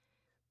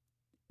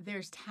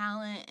there's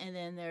talent, and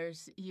then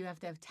you have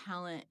to have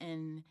talent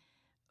and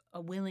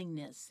a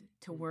willingness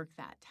to work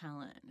that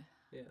talent.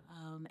 Yeah.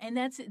 And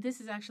this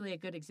is actually a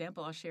good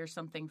example. I'll share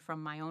something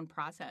from my own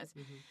process.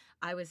 Mm-hmm.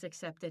 I was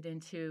accepted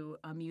into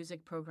a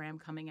music program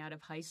coming out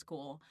of high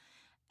school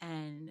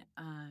and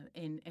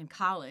in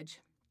college.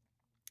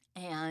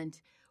 And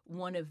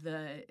one of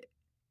the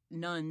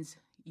nuns,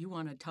 you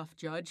want a tough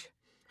judge?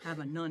 Have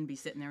a nun be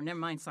sitting there. Never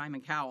mind Simon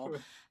Cowell.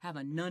 Have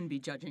a nun be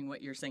judging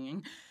what you're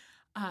singing.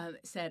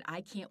 Said, I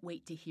can't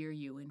wait to hear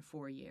you in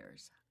 4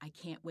 years. I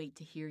can't wait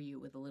to hear you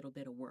with a little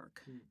bit of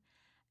work.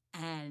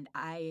 And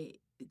I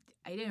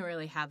didn't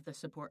really have the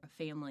support of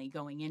family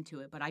going into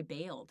it, but I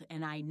bailed.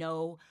 And I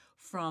know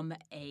from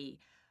a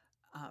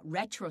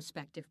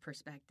retrospective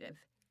perspective,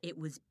 it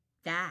was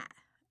that.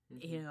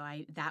 Mm-hmm. You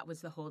know, that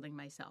was the holding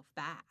myself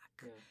back.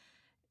 Yeah.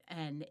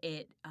 And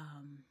it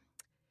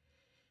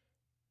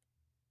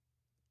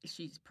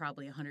she's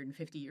probably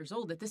 150 years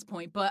old at this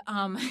point, but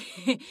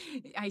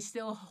I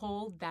still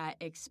hold that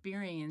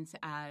experience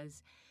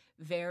as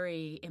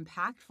very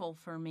impactful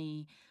for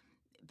me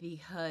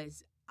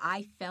because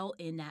I felt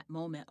in that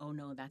moment, oh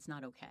no, that's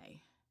not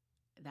okay.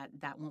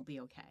 That won't be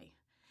okay.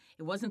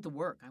 It wasn't the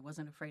work. I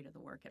wasn't afraid of the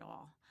work at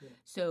all. Yeah.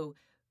 So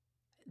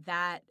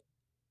that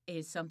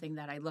is something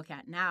that I look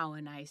at now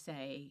and I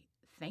say,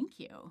 thank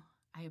you.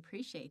 I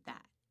appreciate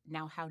that.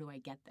 Now how do I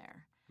get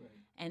there? Right.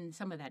 And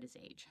some of that is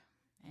age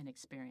and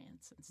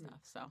experience and stuff.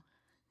 So,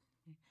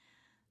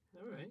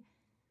 all right.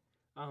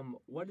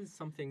 What is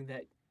something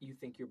that you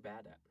think you're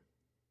bad at?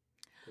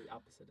 The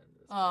opposite end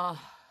of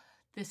this.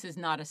 This is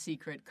not a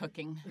secret,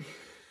 cooking.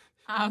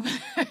 I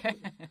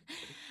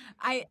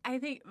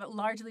think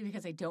largely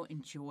because I don't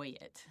enjoy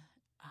it.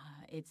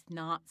 It's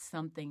not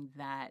something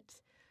that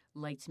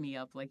lights me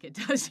up like it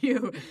does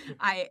you.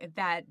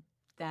 That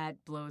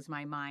blows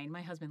my mind.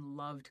 My husband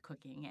loved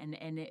cooking,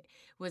 and it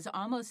was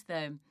almost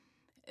the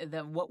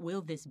what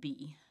will this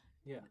be?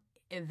 Yeah.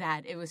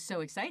 That it was so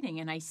exciting,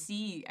 and I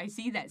see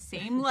that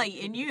same light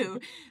in you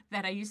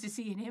that I used to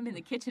see in him in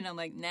the kitchen. I'm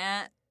like,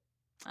 nah,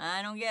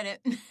 I don't get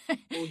it.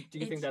 Well, do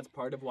you think that's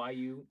part of why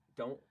you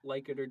don't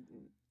like it or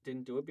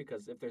didn't do it?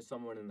 Because if there's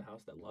someone in the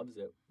house that loves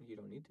it, you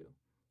don't need to.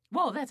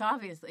 Well, that's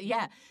obviously,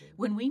 yeah.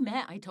 When we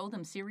met, I told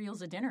him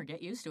cereal's a dinner.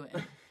 Get used to it.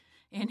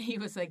 And he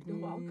was like,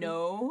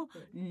 no,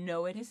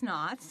 it is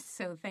not.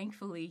 So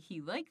thankfully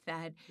he liked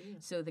that. Yeah.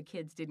 So the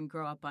kids didn't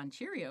grow up on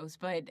Cheerios.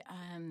 But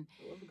I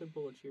love a good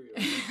bowl of Cheerios.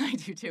 I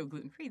do too,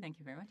 gluten-free. Thank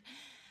you very much.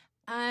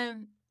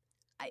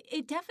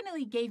 It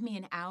definitely gave me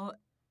an out.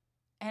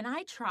 And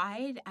I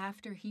tried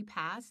after he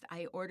passed.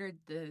 I ordered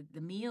the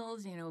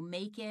meals,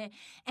 make it.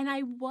 And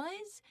I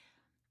was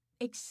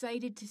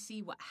excited to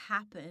see what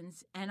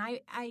happens. And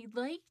I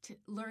liked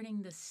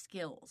learning the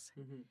skills.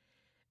 Mm-hmm.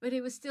 But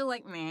it was still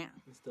like, meh.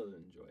 You still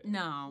didn't enjoy it.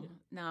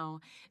 No.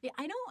 Yeah,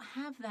 I don't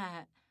have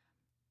that.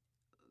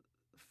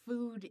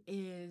 Food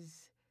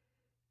is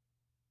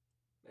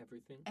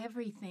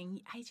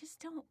everything. I just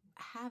don't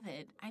have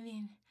it. I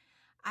mean,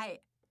 I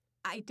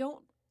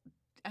don't.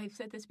 I've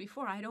said this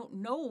before. I don't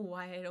know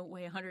why I don't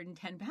weigh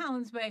 110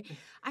 pounds, but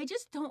I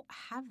just don't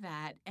have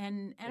that,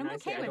 and I'm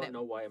okay with it. I don't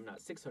know why I'm not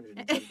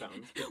 610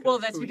 pounds. Well,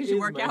 that's because you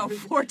work out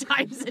 4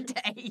 times a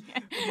day.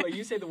 Well,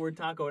 you say the word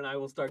taco, and I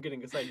will start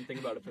getting excited and think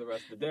about it for the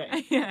rest of the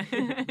day. Yeah.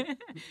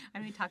 I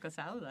made taco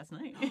salad last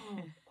night.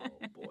 Oh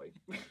boy.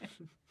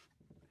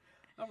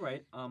 All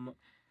right.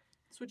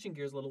 Switching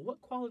gears a little,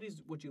 what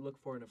qualities would you look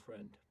for in a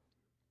friend?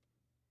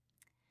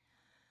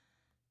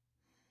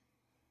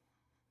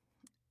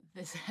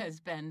 This has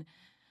been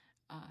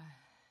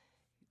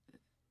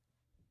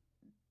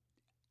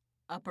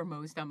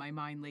uppermost on my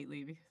mind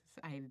lately because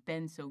I've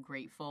been so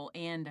grateful,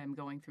 and I'm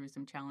going through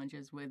some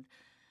challenges with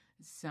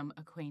some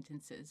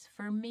acquaintances.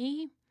 For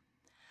me,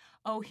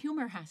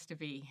 humor has to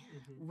be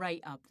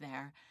right up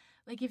there.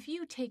 Like, if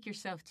you take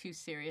yourself too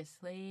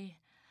seriously,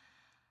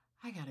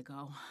 I gotta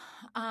go.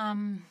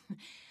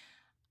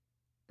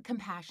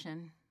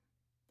 Compassion.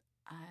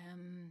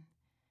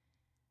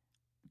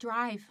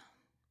 Drive.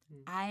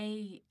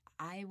 I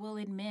will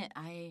admit,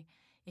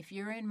 if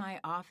you're in my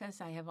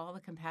office, I have all the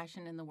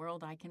compassion in the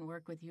world. I can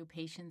work with you,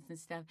 patience and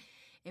stuff.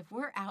 If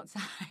we're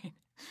outside,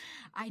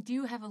 I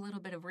do have a little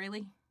bit of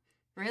really?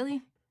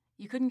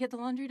 You couldn't get the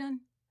laundry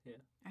done? Yeah.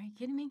 Are you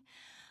kidding me?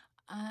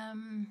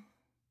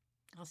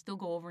 I'll still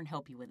go over and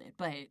help you with it,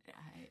 but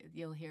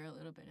you'll hear a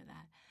little bit of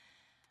that.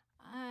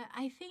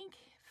 I think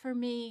for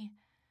me,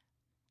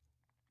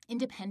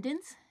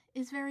 independence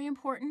is very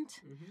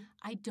important.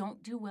 I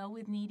don't do well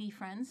with needy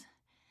friends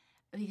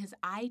because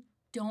I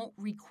don't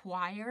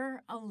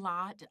require a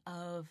lot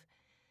of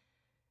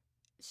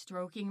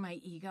stroking my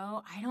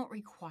ego. I don't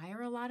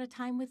require a lot of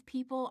time with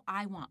people.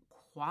 I want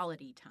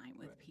quality time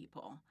with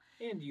people.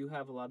 And you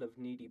have a lot of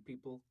needy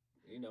people,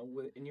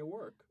 in your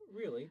work,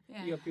 really.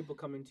 Yeah. You have people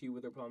coming to you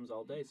with their problems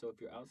all day, so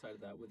if you're outside of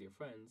that with your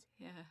friends,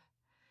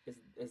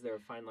 is there a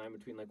fine line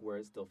between, like, where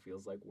it still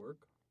feels like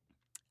work?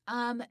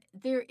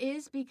 There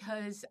is,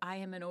 because I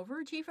am an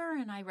overachiever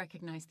and I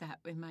recognize that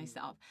in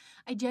myself.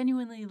 I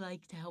genuinely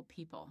like to help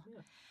people.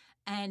 Yeah.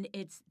 And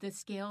the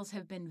scales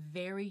have been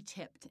very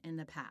tipped in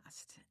the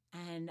past.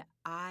 And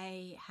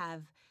I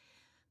have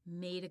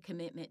made a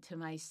commitment to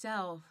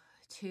myself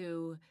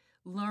to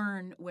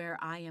learn where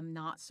I am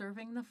not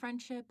serving the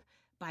friendship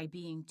by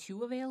being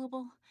too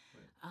available,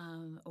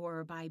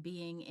 or by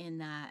being in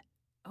that,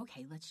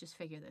 okay, let's just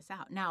figure this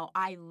out. Now,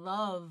 I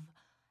love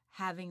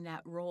having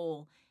that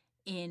role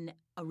in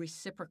a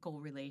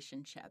reciprocal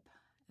relationship.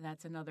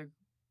 That's another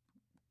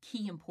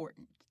key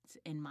importance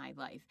in my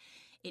life.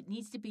 It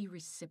needs to be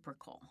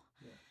reciprocal.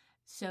 Yeah.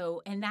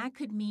 So, and that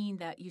could mean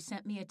that you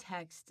sent me a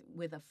text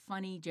with a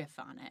funny GIF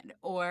on it,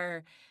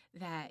 or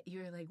that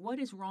you're like, what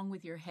is wrong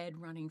with your head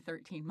running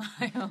 13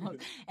 miles?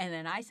 And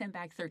then I sent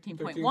back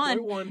 13.1.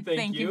 13.1,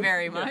 thank you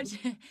very much.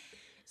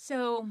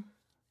 So,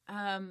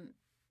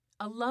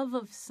 a love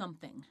of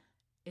something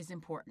is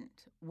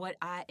important.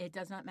 It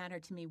does not matter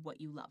to me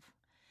what you love,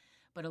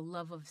 but a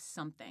love of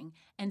something,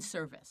 and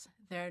service.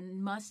 There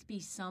must be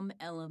some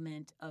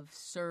element of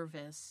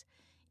service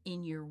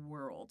in your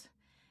world,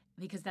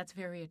 because that's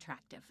very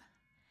attractive.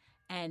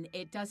 And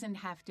it doesn't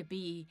have to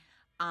be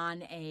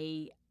on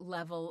a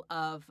level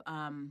of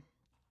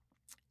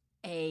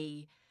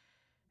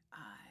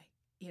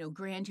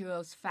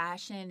grandiose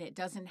fashion. It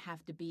doesn't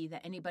have to be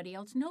that anybody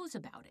else knows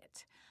about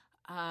it.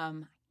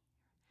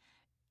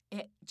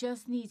 It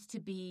just needs to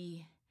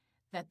be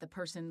that the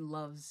person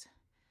loves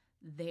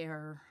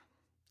their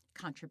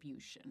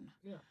contribution.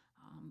 Yeah.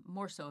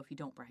 More so if you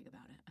don't brag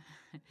about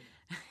it.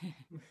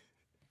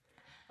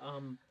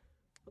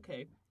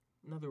 Okay,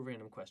 another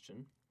random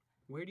question.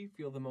 Where do you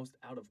feel the most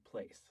out of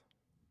place?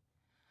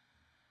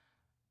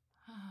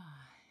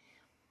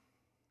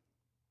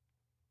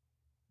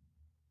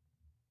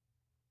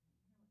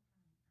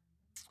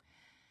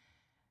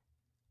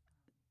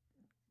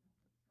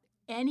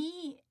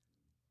 Any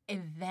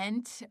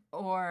event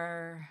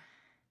or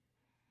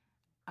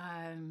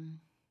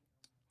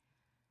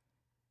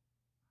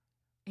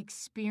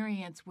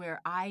experience where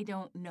I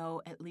don't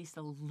know at least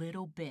a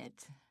little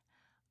bit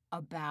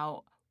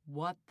about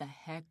what the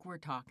heck we're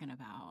talking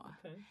about.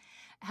 Okay.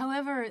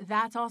 However,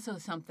 that's also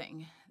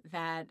something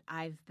that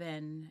I've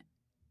been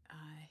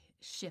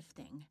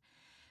shifting,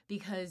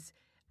 because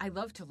I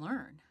love to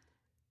learn.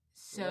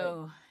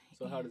 So,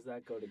 So how does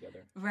that go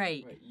together?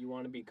 Right. You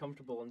want to be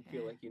comfortable and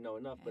feel like you know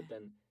enough, but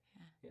then,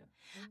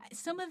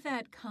 Some of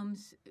that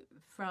comes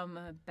from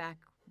back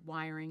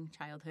wiring,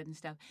 childhood and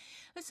stuff.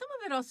 But some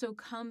of it also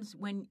comes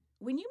when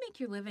you make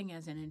your living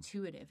as an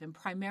intuitive, and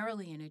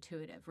primarily an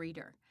intuitive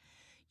reader.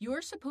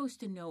 You're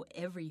supposed to know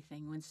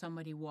everything when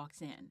somebody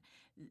walks in.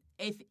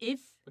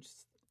 which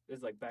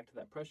is like back to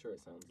that pressure,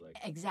 it sounds like.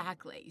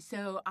 Exactly.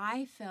 So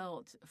I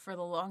felt for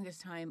the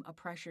longest time a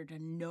pressure to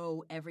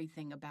know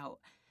everything about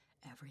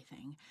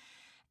everything.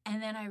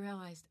 And then I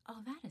realized,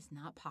 that is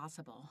not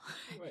possible.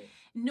 Right.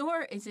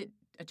 Nor is it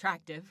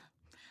attractive.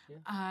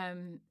 Yeah.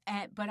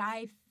 But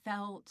I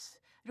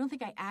don't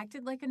think I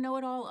acted like a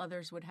know-it-all.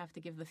 Others would have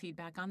to give the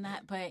feedback on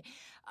that. But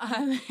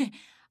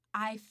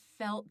I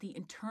felt the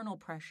internal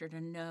pressure to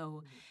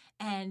know.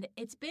 And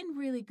it's been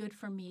really good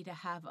for me to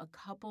have a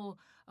couple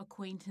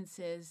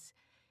acquaintances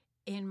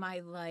in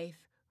my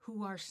life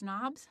who are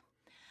snobs,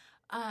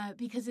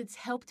 because it's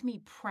helped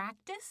me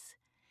practice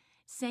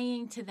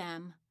saying to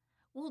them,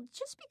 well,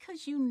 just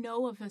because you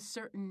know of a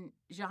certain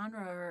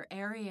genre or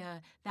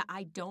area that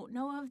I don't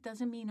know of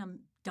doesn't mean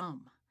I'm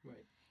dumb.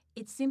 Right.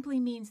 It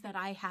simply means that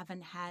I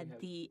haven't had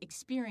the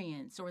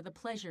experience or the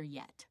pleasure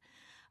yet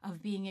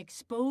of being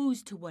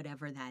exposed to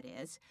whatever that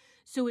is.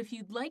 So if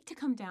you'd like to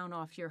come down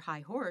off your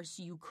high horse,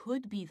 you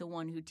could be the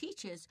one who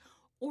teaches,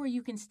 or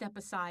you can step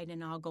aside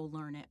and I'll go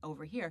learn it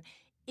over here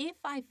if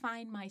I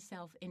find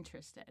myself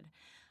interested.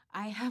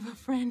 I have a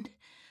friend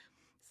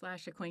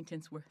 /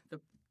 acquaintance where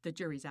the the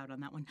jury's out on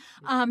that one.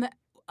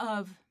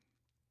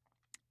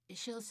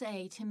 She'll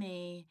say to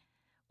me,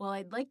 well,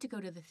 I'd like to go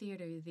to the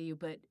theater with you,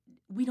 but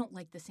we don't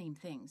like the same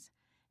things.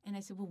 And I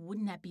said, well,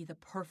 wouldn't that be the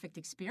perfect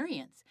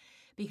experience?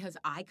 Because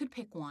I could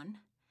pick one,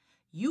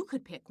 you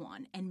could pick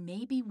one, and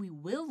maybe we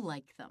will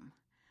like them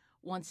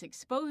once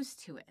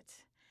exposed to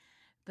it.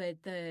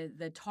 But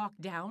the talk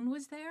down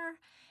was there.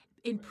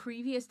 In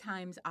previous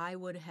times, I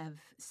would have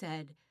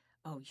said,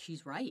 oh,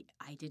 she's right.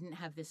 I didn't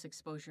have this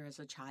exposure as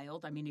a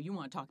child. I mean, if you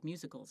want to talk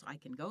musicals, I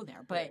can go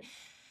there. But,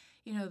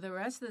 the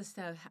rest of the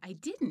stuff, I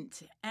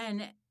didn't.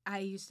 And I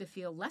used to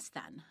feel less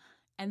than.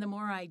 And the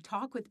more I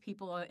talk with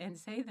people and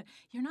say that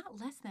you're not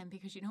less than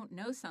because you don't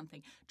know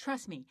something.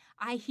 Trust me,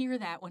 I hear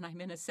that when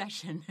I'm in a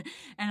session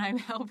and I'm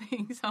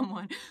helping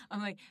someone.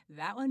 I'm like,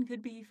 that one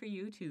could be for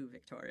you too,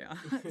 Victoria.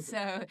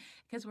 So,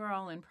 because we're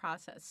all in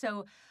process.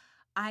 So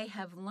I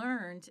have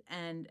learned,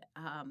 and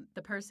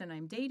the person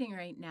I'm dating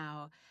right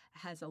now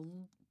has a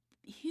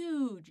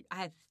huge,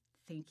 I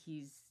think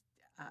he's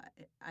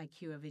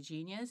IQ of a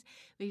genius,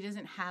 but he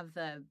doesn't have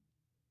the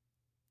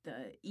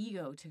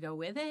ego to go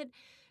with it.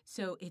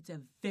 So it's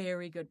a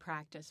very good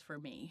practice for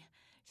me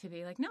to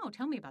be like, no,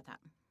 tell me about that.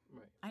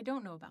 Right. I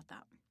don't know about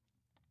that.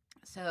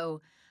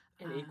 So.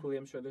 And equally,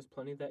 I'm sure there's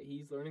plenty that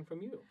he's learning from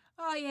you.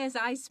 Oh, yes,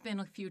 I spin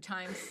a few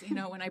times,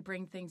 when I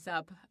bring things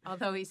up.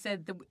 Although he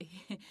said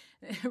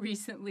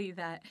recently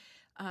that,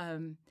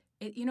 all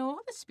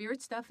the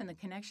spirit stuff and the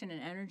connection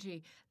and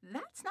energy,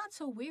 that's not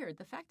so weird.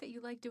 The fact that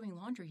you like doing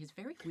laundry is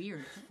very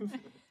weird. And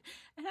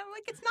I'm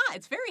like, it's not.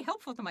 It's very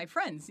helpful to my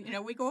friends.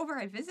 We go over,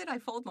 I visit, I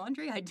fold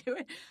laundry, I do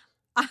it.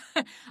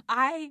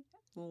 I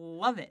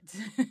love it.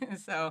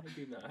 So I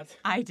do not.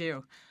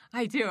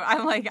 I do.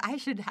 I'm like, I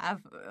should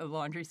have a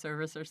laundry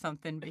service or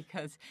something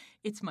because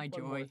it's my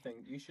joy. One more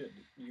thing. You should.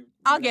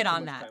 I'll have get too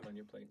on much that. Time on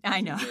your plate.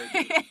 I know.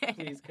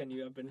 Please,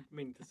 I've been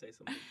meaning to say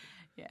something.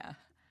 Yeah.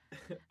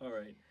 All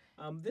right.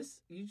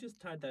 You just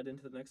tied that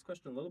into the next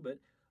question a little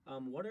bit.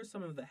 What are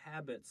some of the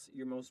habits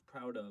you're most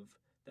proud of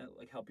that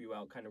help you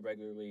out kind of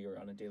regularly or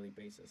on a daily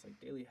basis? Like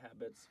daily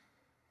habits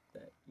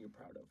that you're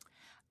proud of.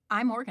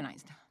 I'm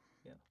organized.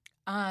 Yeah.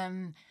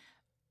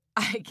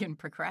 I can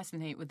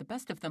procrastinate with the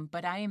best of them,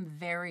 but I am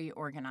very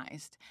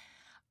organized.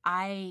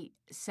 I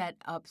set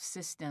up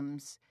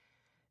systems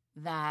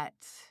that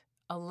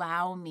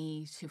allow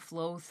me to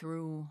flow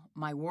through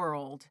my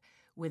world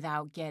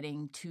without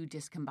getting too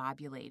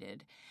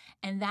discombobulated.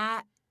 And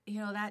that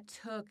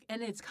took,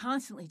 and it's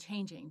constantly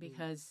changing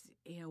because,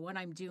 what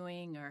I'm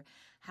doing or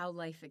how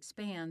life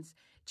expands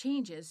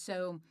changes.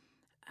 So,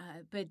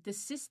 but the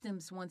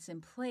systems once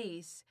in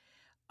place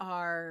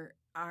are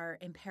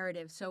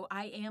imperative. So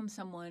I am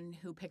someone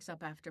who picks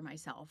up after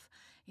myself.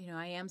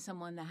 I am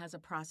someone that has a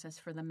process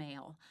for the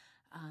mail.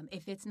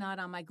 If it's not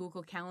on my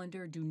Google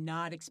Calendar, do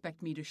not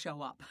expect me to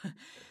show up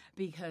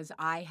because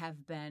I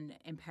have been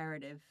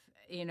imperative.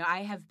 It's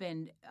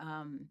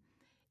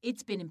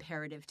been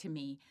imperative to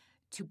me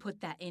to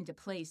put that into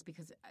place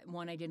because,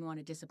 one, I didn't want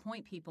to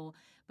disappoint people,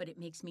 but it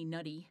makes me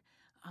nutty.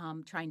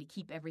 Trying to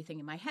keep everything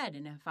in my head.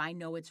 And if I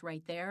know it's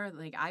right there,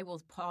 I will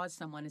pause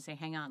someone and say,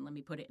 hang on, let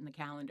me put it in the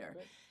calendar.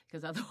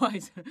 Because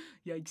otherwise,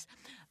 yikes.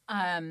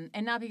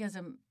 And not because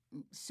I'm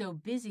so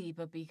busy,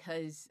 but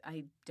because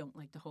I don't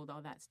like to hold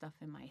all that stuff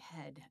in my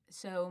head.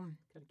 So.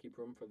 Got to keep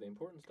room for the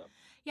important stuff.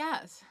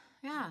 Yes.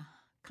 Yeah.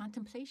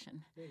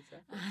 Contemplation. Yeah,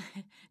 exactly.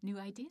 New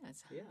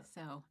ideas. Yeah.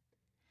 So.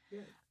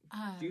 Yeah.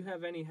 Do you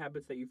have any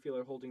habits that you feel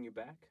are holding you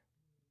back?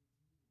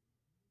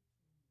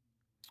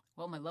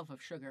 Well, my love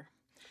of sugar.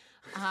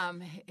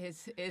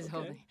 Is okay.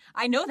 Holding.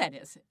 I know that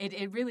is.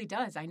 It really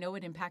does. I know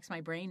it impacts my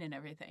brain and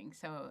everything.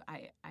 So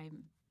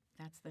I'm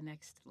that's the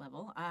next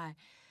level.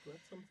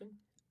 That's something?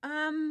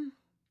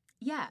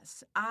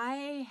 Yes.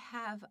 I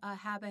have a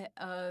habit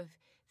of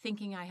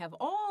thinking I have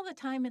all the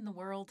time in the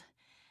world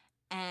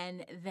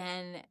and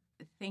then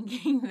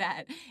thinking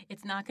that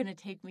it's not going to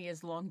take me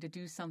as long to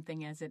do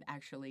something as it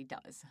actually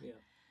does. Yeah.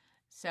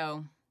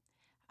 So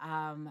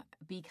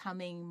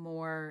becoming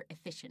more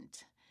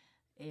efficient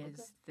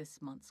is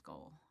this month's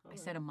goal.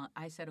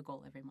 I set a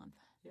goal every month.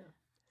 Yeah.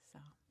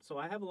 So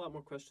I have a lot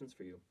more questions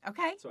for you.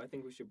 Okay. So I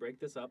think we should break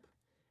this up.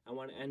 I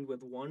want to end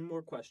with one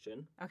more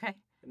question. Okay.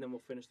 And then we'll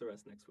finish the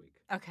rest next week.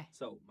 Okay.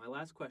 So my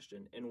last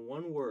question, in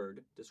one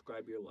word,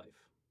 describe your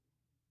life.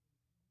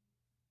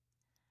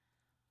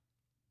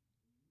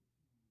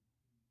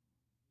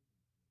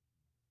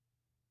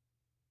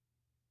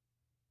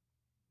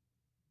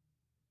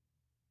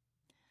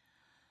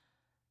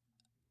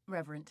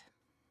 Reverent.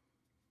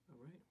 All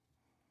right.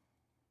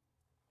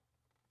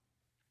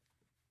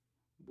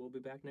 We'll be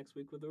back next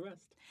week with the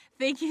rest.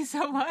 Thank you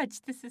so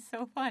much. This is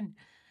so fun.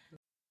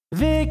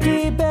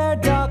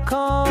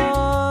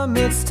 VickyBear.com.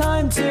 It's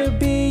time to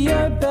be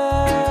your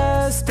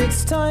best.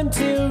 It's time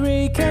to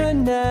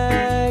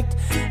reconnect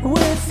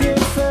with your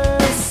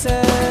first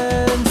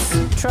sense.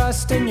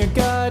 Trust in your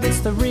gut,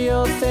 it's the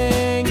real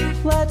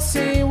thing. Let's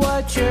see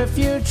what your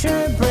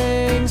future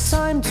brings.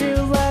 Time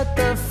to let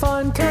the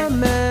fun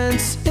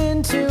commence.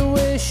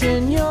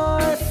 Intuition,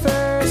 your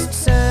first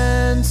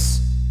sense.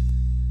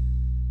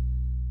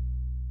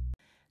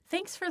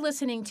 for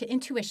listening to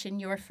Intuition,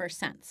 Your First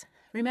Sense.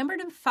 Remember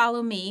to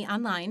follow me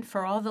online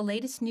for all the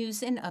latest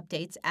news and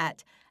updates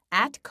at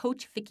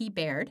Coach Vicki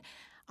Baird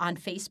on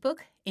Facebook,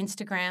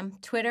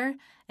 Instagram, Twitter,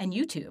 and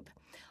YouTube.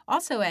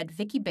 Also at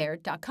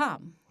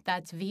VickiBaird.com.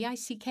 That's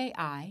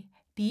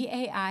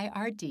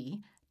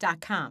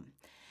VICKIBAIRD.com.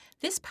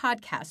 This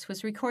podcast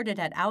was recorded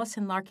at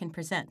Allison Larkin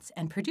Presents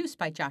and produced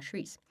by Josh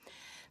Reese.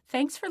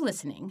 Thanks for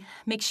listening.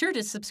 Make sure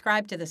to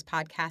subscribe to this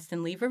podcast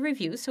and leave a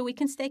review so we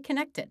can stay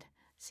connected.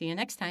 See you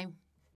next time.